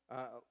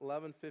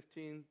 11,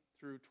 15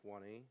 through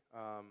 20.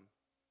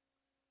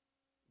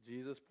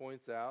 Jesus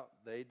points out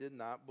they did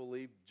not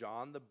believe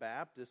John the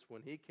Baptist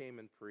when he came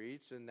and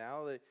preached. And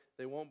now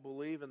they won't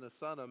believe in the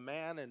Son of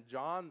Man. And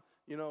John,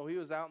 he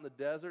was out in the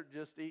desert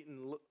just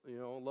eating,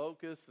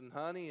 locusts and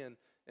honey and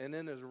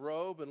in his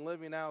robe and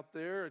living out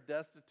there a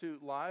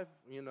destitute life.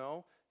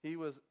 He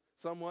was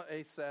somewhat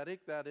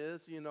ascetic, that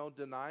is,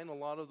 denying a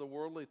lot of the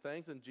worldly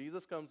things. And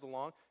Jesus comes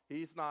along.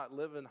 He's not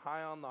living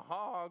high on the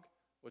hog,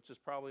 which is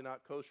probably not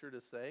kosher to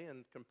say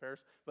in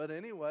comparison. But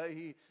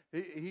anyway,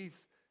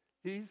 his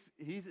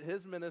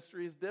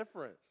ministry is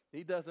different.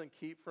 He doesn't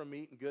keep from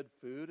eating good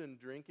food and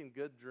drinking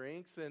good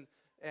drinks.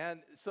 And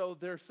so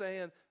they're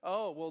saying,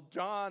 oh, well,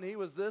 John, he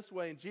was this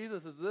way, and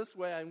Jesus is this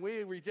way, and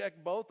we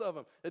reject both of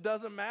them. It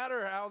doesn't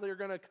matter how they're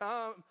going to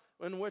come,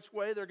 in which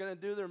way they're going to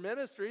do their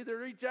ministry. They're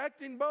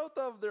rejecting both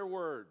of their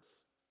words.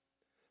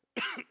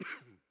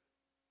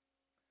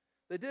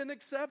 They didn't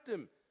accept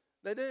him.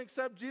 They didn't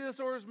accept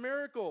Jesus or his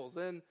miracles.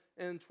 And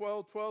in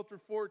 12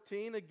 through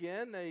 14,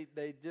 again,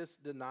 they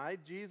just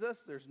denied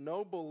Jesus. There's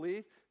no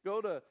belief. Go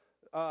to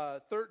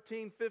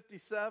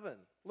 1357.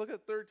 Look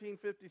at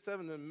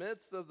 1357. In the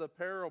midst of the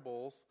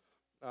parables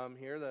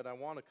here that I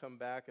want to come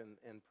back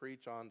and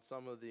preach on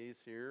some of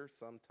these here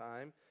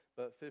sometime.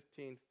 But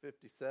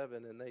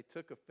 1557, and they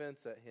took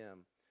offense at him.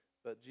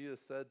 But Jesus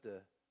said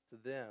to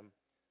them,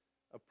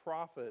 a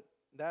prophet,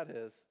 that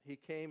is, he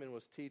came and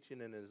was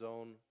teaching in his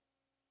own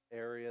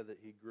area that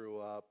he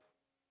grew up.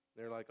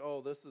 They're like,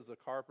 oh, this is a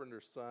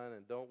carpenter's son,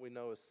 and don't we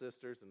know his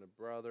sisters and the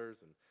brothers?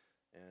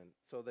 And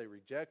so they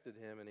rejected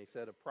him, and he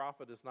said, a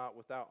prophet is not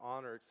without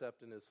honor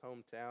except in his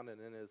hometown and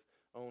in his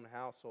own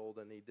household.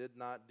 And he did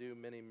not do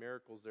many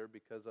miracles there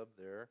because of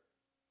their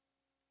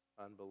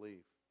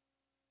unbelief.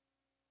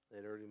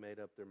 They'd already made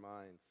up their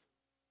minds.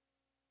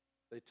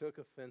 They took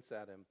offense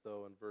at him,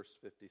 though, in verse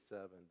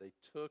 57. They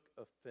took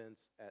offense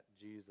at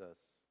Jesus.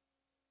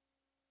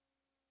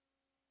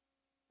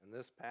 In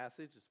this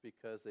passage, it's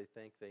because they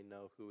think they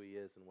know who he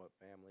is and what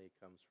family he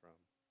comes from.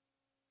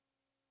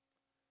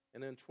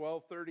 And in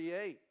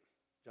 1238,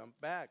 jump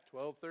back,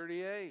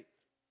 1238.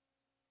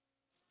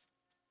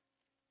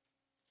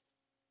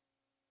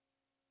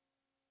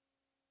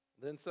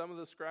 Then some of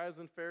the scribes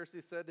and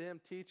Pharisees said to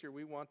him, Teacher,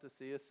 we want to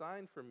see a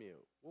sign from you.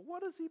 Well,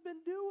 what has he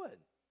been doing?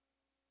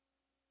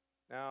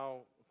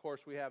 Now, of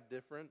course, we have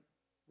different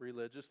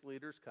religious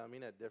leaders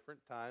coming at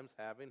different times,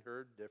 having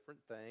heard different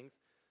things.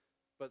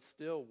 But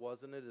still,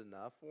 wasn't it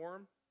enough for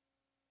him?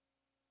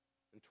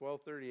 In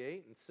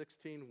 1238 and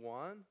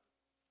 16:1,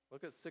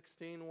 look at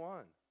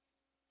 16:1.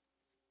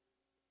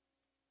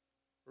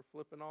 We're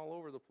flipping all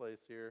over the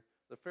place here.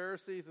 The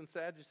Pharisees and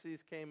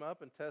Sadducees came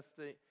up and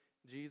tested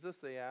Jesus.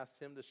 They asked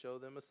him to show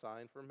them a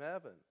sign from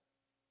heaven.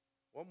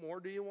 What more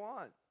do you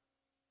want?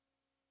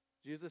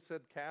 Jesus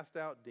had cast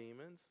out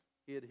demons.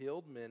 He had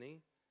healed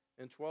many.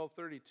 In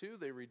 1232,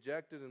 they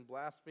rejected and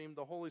blasphemed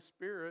the Holy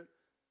Spirit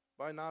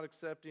by not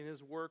accepting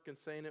his work and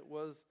saying it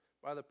was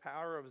by the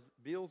power of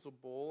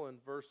Beelzebul in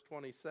verse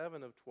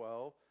 27 of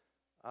 12,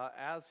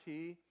 as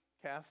he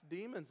cast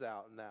demons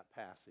out in that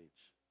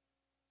passage.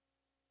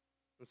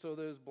 And so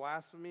there's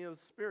blasphemy of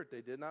the Spirit.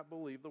 They did not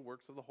believe the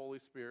works of the Holy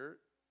Spirit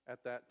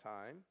at that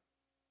time.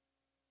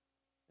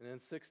 And in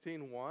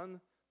 16:1,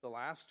 the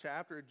last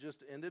chapter had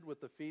just ended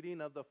with the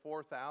feeding of the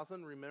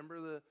 4,000.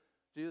 Remember,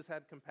 Jesus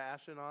had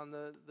compassion on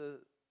the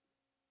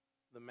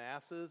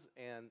masses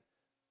and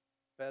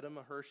fed them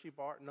a Hershey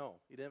bar. No,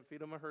 he didn't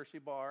feed them a Hershey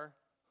bar,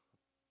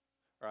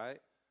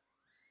 right?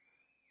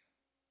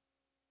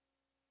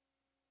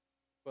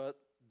 But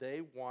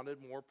they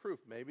wanted more proof.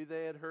 Maybe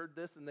they had heard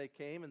this and they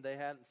came and they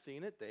hadn't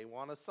seen it. They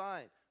want a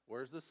sign.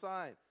 Where's the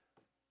sign?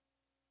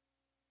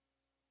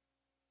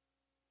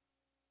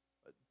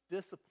 But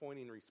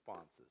disappointing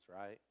responses,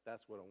 right?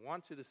 That's what I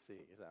want you to see.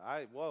 You say,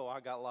 I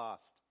got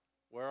lost.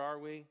 Where are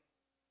we?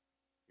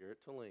 You're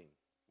at Tulane.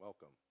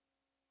 Welcome.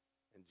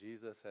 And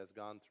Jesus has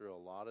gone through a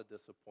lot of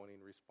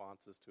disappointing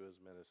responses to his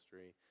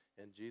ministry.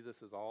 And Jesus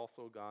has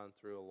also gone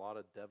through a lot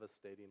of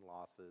devastating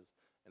losses.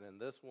 And in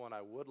this one,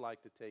 I would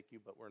like to take you,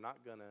 but we're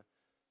not going to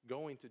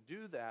going to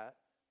do that.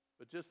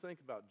 But just think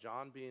about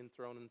John being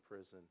thrown in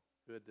prison,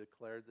 who had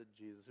declared that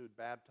Jesus, who had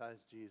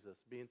baptized Jesus,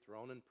 being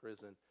thrown in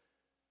prison.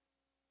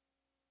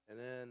 And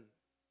then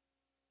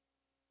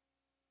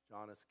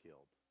John is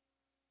killed.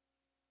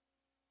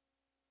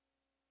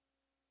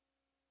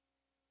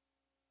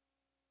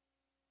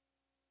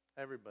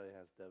 Everybody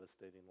has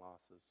devastating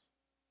losses.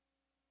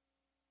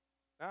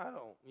 I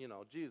don't,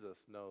 Jesus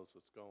knows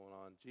what's going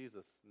on.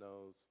 Jesus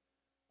knows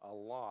a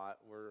lot.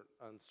 We're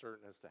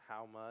uncertain as to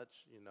how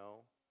much,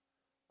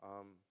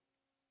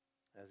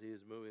 as he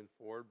is moving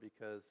forward,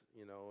 because,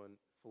 in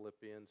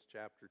Philippians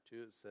chapter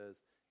 2, it says,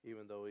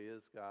 even though he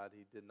is God,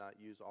 he did not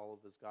use all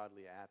of his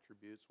godly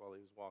attributes while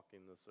he was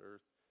walking this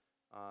earth.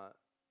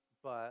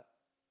 But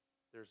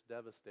there's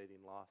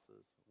devastating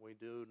losses. We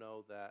do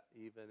know that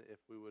even if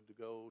we would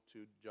go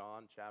to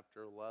John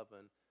chapter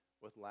 11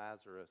 with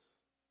Lazarus,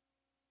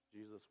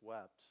 Jesus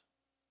wept.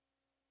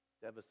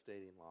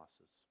 Devastating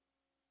losses.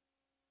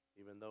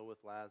 Even though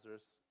with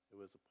Lazarus, it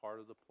was a part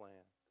of the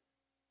plan.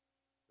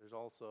 There's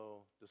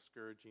also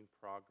discouraging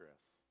progress,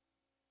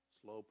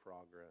 slow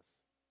progress.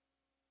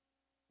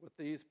 With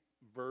these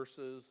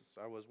verses,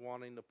 I was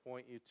wanting to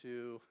point you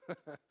to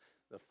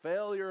the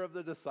failure of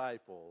the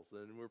disciples.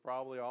 And we're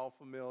probably all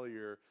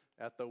familiar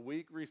at the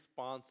weak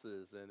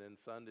responses. And in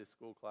Sunday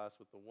school class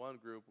with the one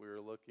group we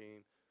were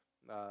looking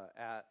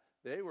at,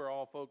 they were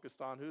all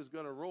focused on who's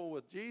going to rule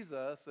with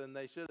Jesus, and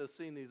they should have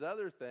seen these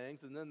other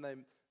things, and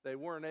then they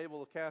weren't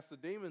able to cast the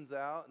demons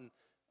out. And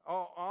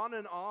on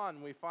and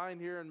on, we find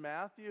here in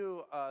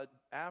Matthew,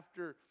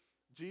 after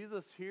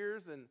Jesus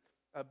hears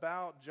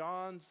about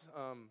John's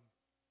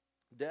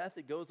death,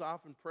 he goes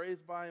off and prays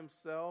by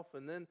himself.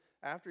 And then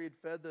after he'd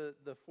fed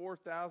the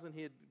 4,000,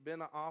 he had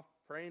been off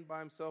praying by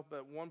himself. But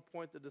at one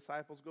point, the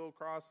disciples go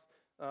across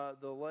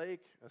the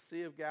lake, a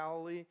Sea of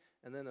Galilee,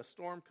 and then a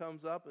storm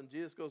comes up, and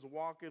Jesus goes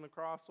walking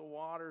across the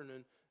water,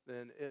 and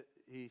then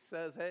he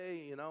says,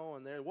 hey,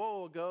 and there,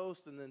 whoa, a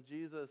ghost. And then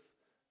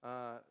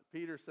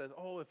Peter says,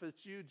 oh, if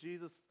it's you,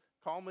 Jesus,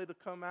 call me to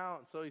come out.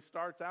 And so he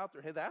starts out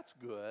there, hey, that's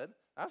good.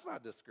 That's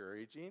not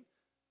discouraging.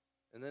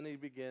 And then he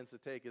begins to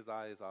take his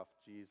eyes off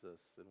Jesus,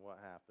 and what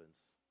happens?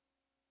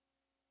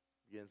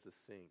 Begins to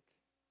sink.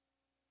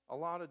 A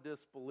lot of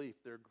disbelief.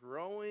 They're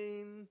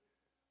growing,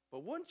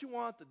 but wouldn't you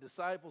want the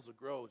disciples to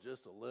grow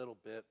just a little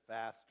bit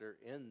faster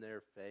in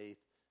their faith,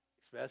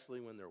 especially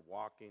when they're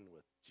walking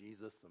with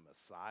Jesus, the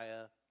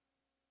Messiah?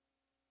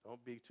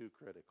 Don't be too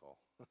critical.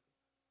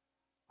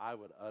 I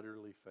would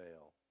utterly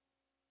fail,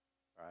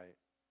 right?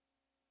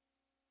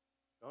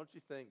 Don't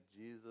you think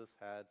Jesus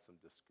had some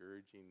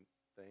discouraging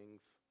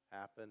things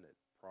happen, that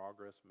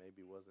progress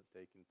maybe wasn't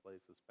taking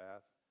place as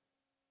fast?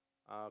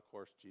 Of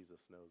course, Jesus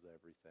knows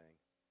everything.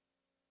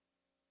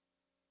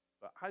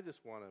 But I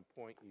just want to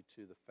point you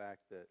to the fact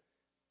that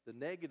the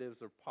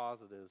negatives are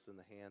positives in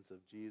the hands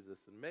of Jesus.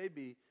 And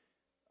maybe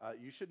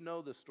you should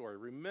know this story.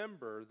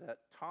 Remember that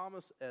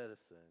Thomas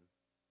Edison,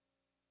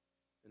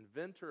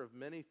 inventor of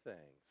many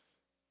things,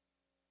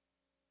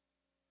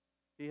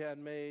 he had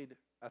made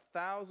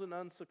 1,000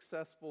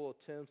 unsuccessful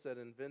attempts at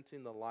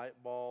inventing the light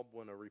bulb.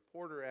 When a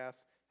reporter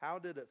asked, how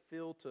did it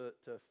feel to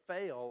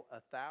fail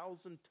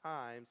 1,000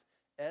 times?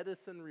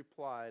 Edison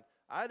replied,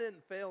 I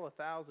didn't fail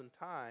 1,000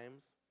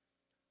 times.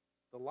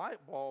 The light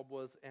bulb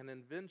was an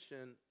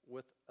invention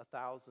with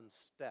 1,000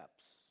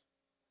 steps.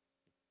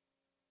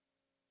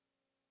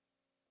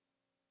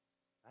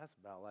 That's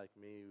about like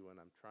me when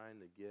I'm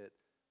trying to get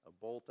a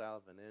bolt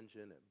out of an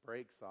engine, it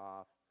breaks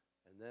off,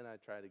 and then I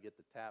try to get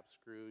the tap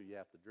screw. You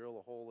have to drill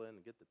a hole in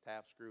and get the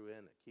tap screw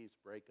in. It keeps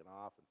breaking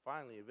off, and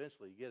finally,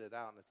 eventually, you get it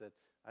out, and I said,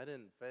 I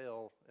didn't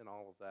fail in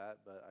all of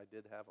that, but I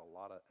did have a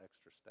lot of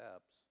extra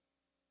steps.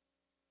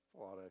 It's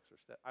a lot of extra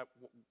steps.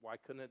 Why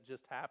couldn't it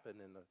just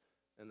happen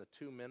in the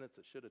 2 minutes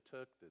it should have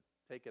took to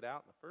take it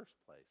out in the first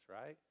place,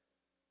 right?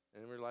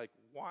 And we're like,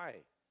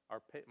 why?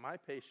 My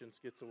patience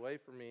gets away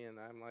from me, and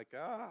I'm like,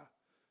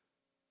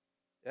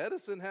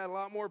 Edison had a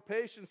lot more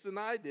patience than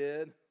I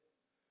did.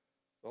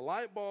 The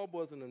light bulb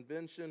was an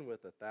invention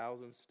with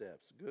 1,000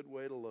 steps. Good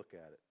way to look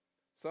at it.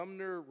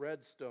 Sumner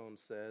Redstone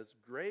says,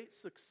 great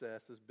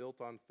success is built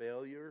on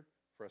failure,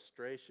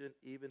 frustration,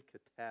 even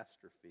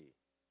catastrophe.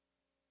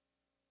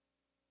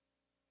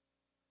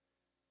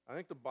 I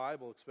think the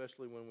Bible,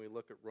 especially when we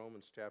look at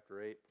Romans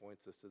chapter 8,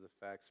 points us to the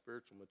fact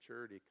spiritual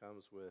maturity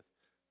comes with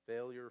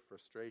failure,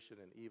 frustration,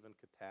 and even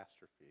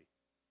catastrophe.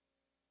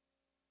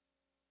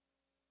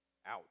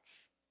 Ouch.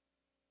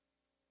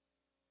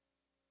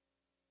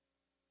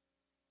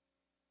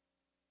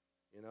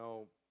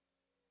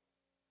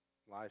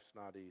 Life's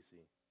not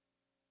easy.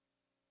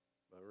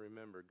 But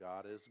remember,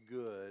 God is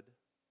good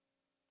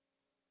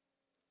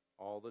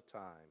all the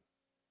time.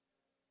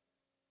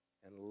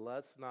 And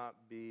let's not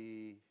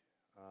be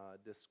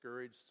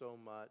discouraged so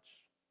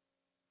much,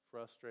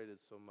 frustrated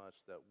so much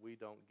that we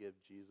don't give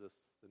Jesus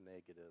the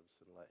negatives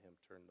and let him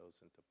turn those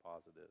into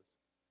positives.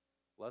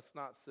 Let's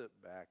not sit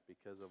back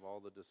because of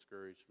all the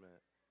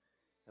discouragement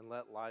and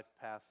let life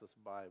pass us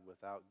by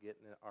without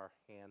getting our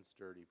hands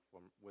dirty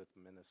with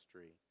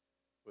ministry,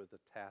 with the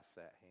tasks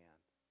at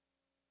hand.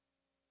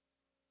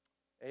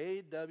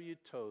 A.W.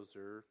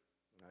 Tozer,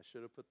 and I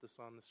should have put this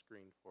on the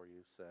screen for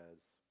you, says,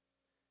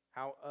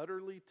 "How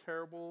utterly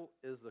terrible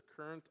is the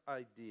current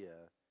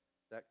idea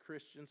that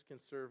Christians can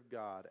serve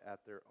God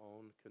at their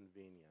own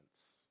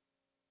convenience."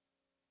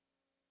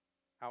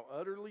 How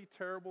utterly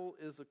terrible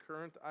is the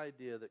current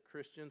idea that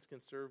Christians can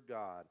serve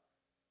God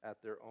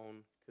at their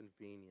own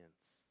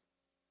convenience.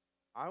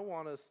 I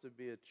want us to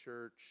be a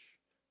church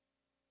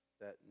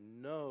that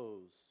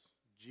knows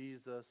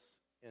Jesus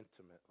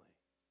intimately.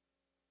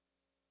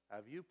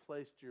 Have you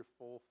placed your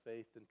full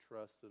faith and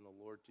trust in the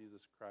Lord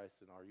Jesus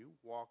Christ, and are you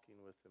walking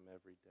with Him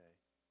every day?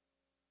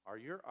 Are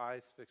your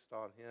eyes fixed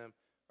on Him,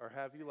 or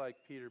have you,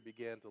 like Peter,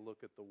 began to look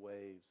at the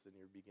waves and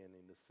you're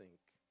beginning to sink?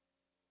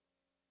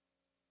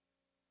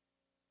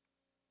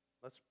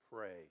 Let's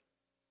pray.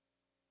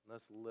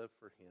 Let's live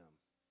for Him.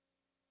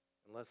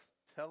 And let's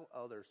tell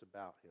others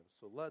about Him.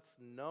 So let's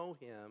know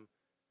Him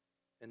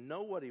and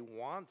know what He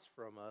wants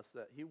from us,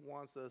 that He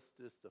wants us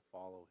just to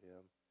follow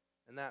Him.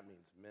 And that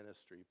means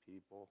ministry,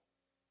 people.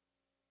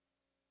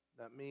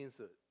 That means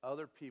that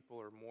other people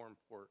are more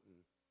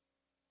important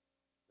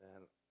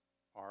than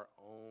our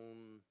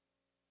own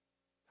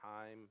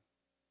time,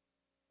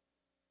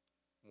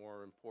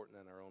 more important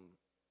than our own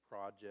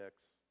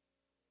projects.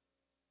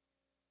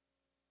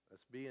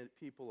 Let's be a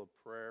people of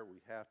prayer. We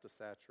have to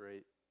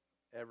saturate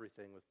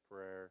everything with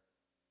prayer.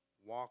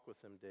 Walk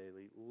with Him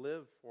daily.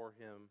 Live for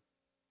Him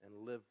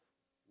and live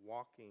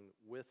walking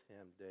with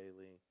Him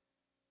daily.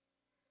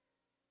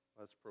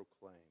 Let's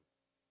proclaim.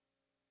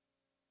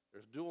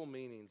 There's dual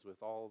meanings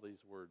with all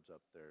these words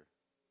up there.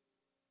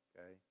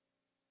 Okay?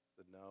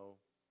 The know,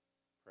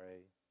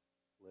 pray,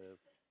 live,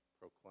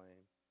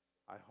 proclaim.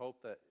 I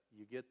hope that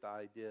you get the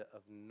idea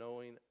of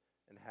knowing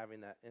and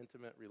having that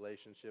intimate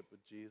relationship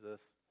with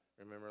Jesus.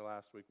 Remember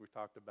last week we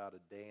talked about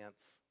a dance,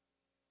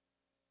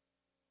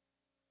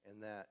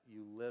 and that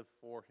you live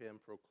for Him,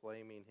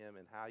 proclaiming Him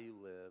and how you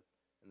live,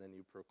 and then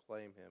you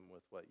proclaim Him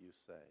with what you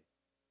say.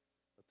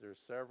 But there's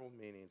several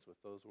meanings with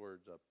those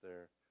words up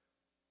there.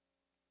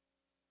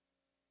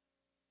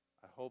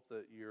 I hope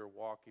that you're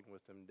walking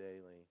with Him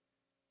daily,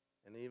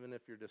 and even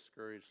if you're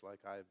discouraged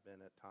like I've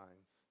been at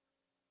times,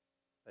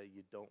 that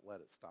you don't let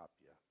it stop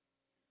you.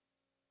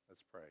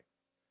 Let's pray.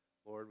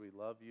 Lord, we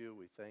love You.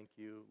 We thank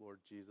You, Lord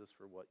Jesus,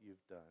 for what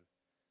You've done.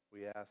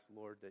 We ask,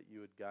 Lord, that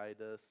You would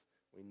guide us.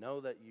 We know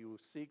that You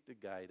seek to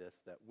guide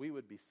us, that we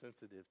would be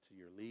sensitive to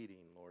Your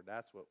leading, Lord.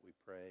 That's what we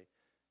pray,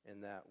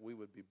 and that we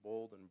would be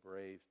bold and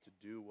brave to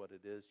do what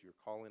it is You're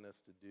calling us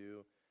to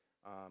do,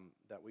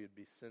 that we would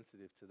be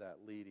sensitive to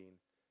that leading.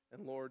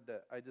 And Lord,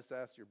 that I just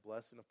ask Your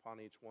blessing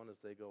upon each one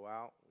as they go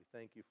out. We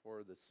thank You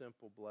for the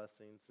simple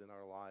blessings in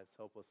our lives.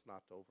 Help us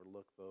not to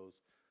overlook those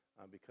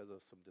because of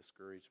some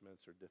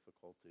discouragements or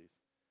difficulties.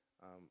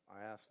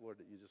 I ask,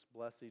 Lord, that You just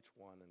bless each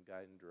one and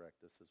guide and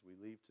direct us as we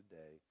leave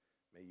today.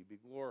 May You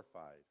be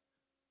glorified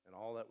in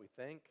all that we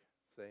think,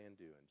 say, and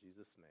do. In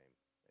Jesus' name,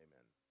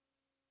 amen.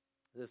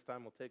 This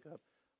time we'll take up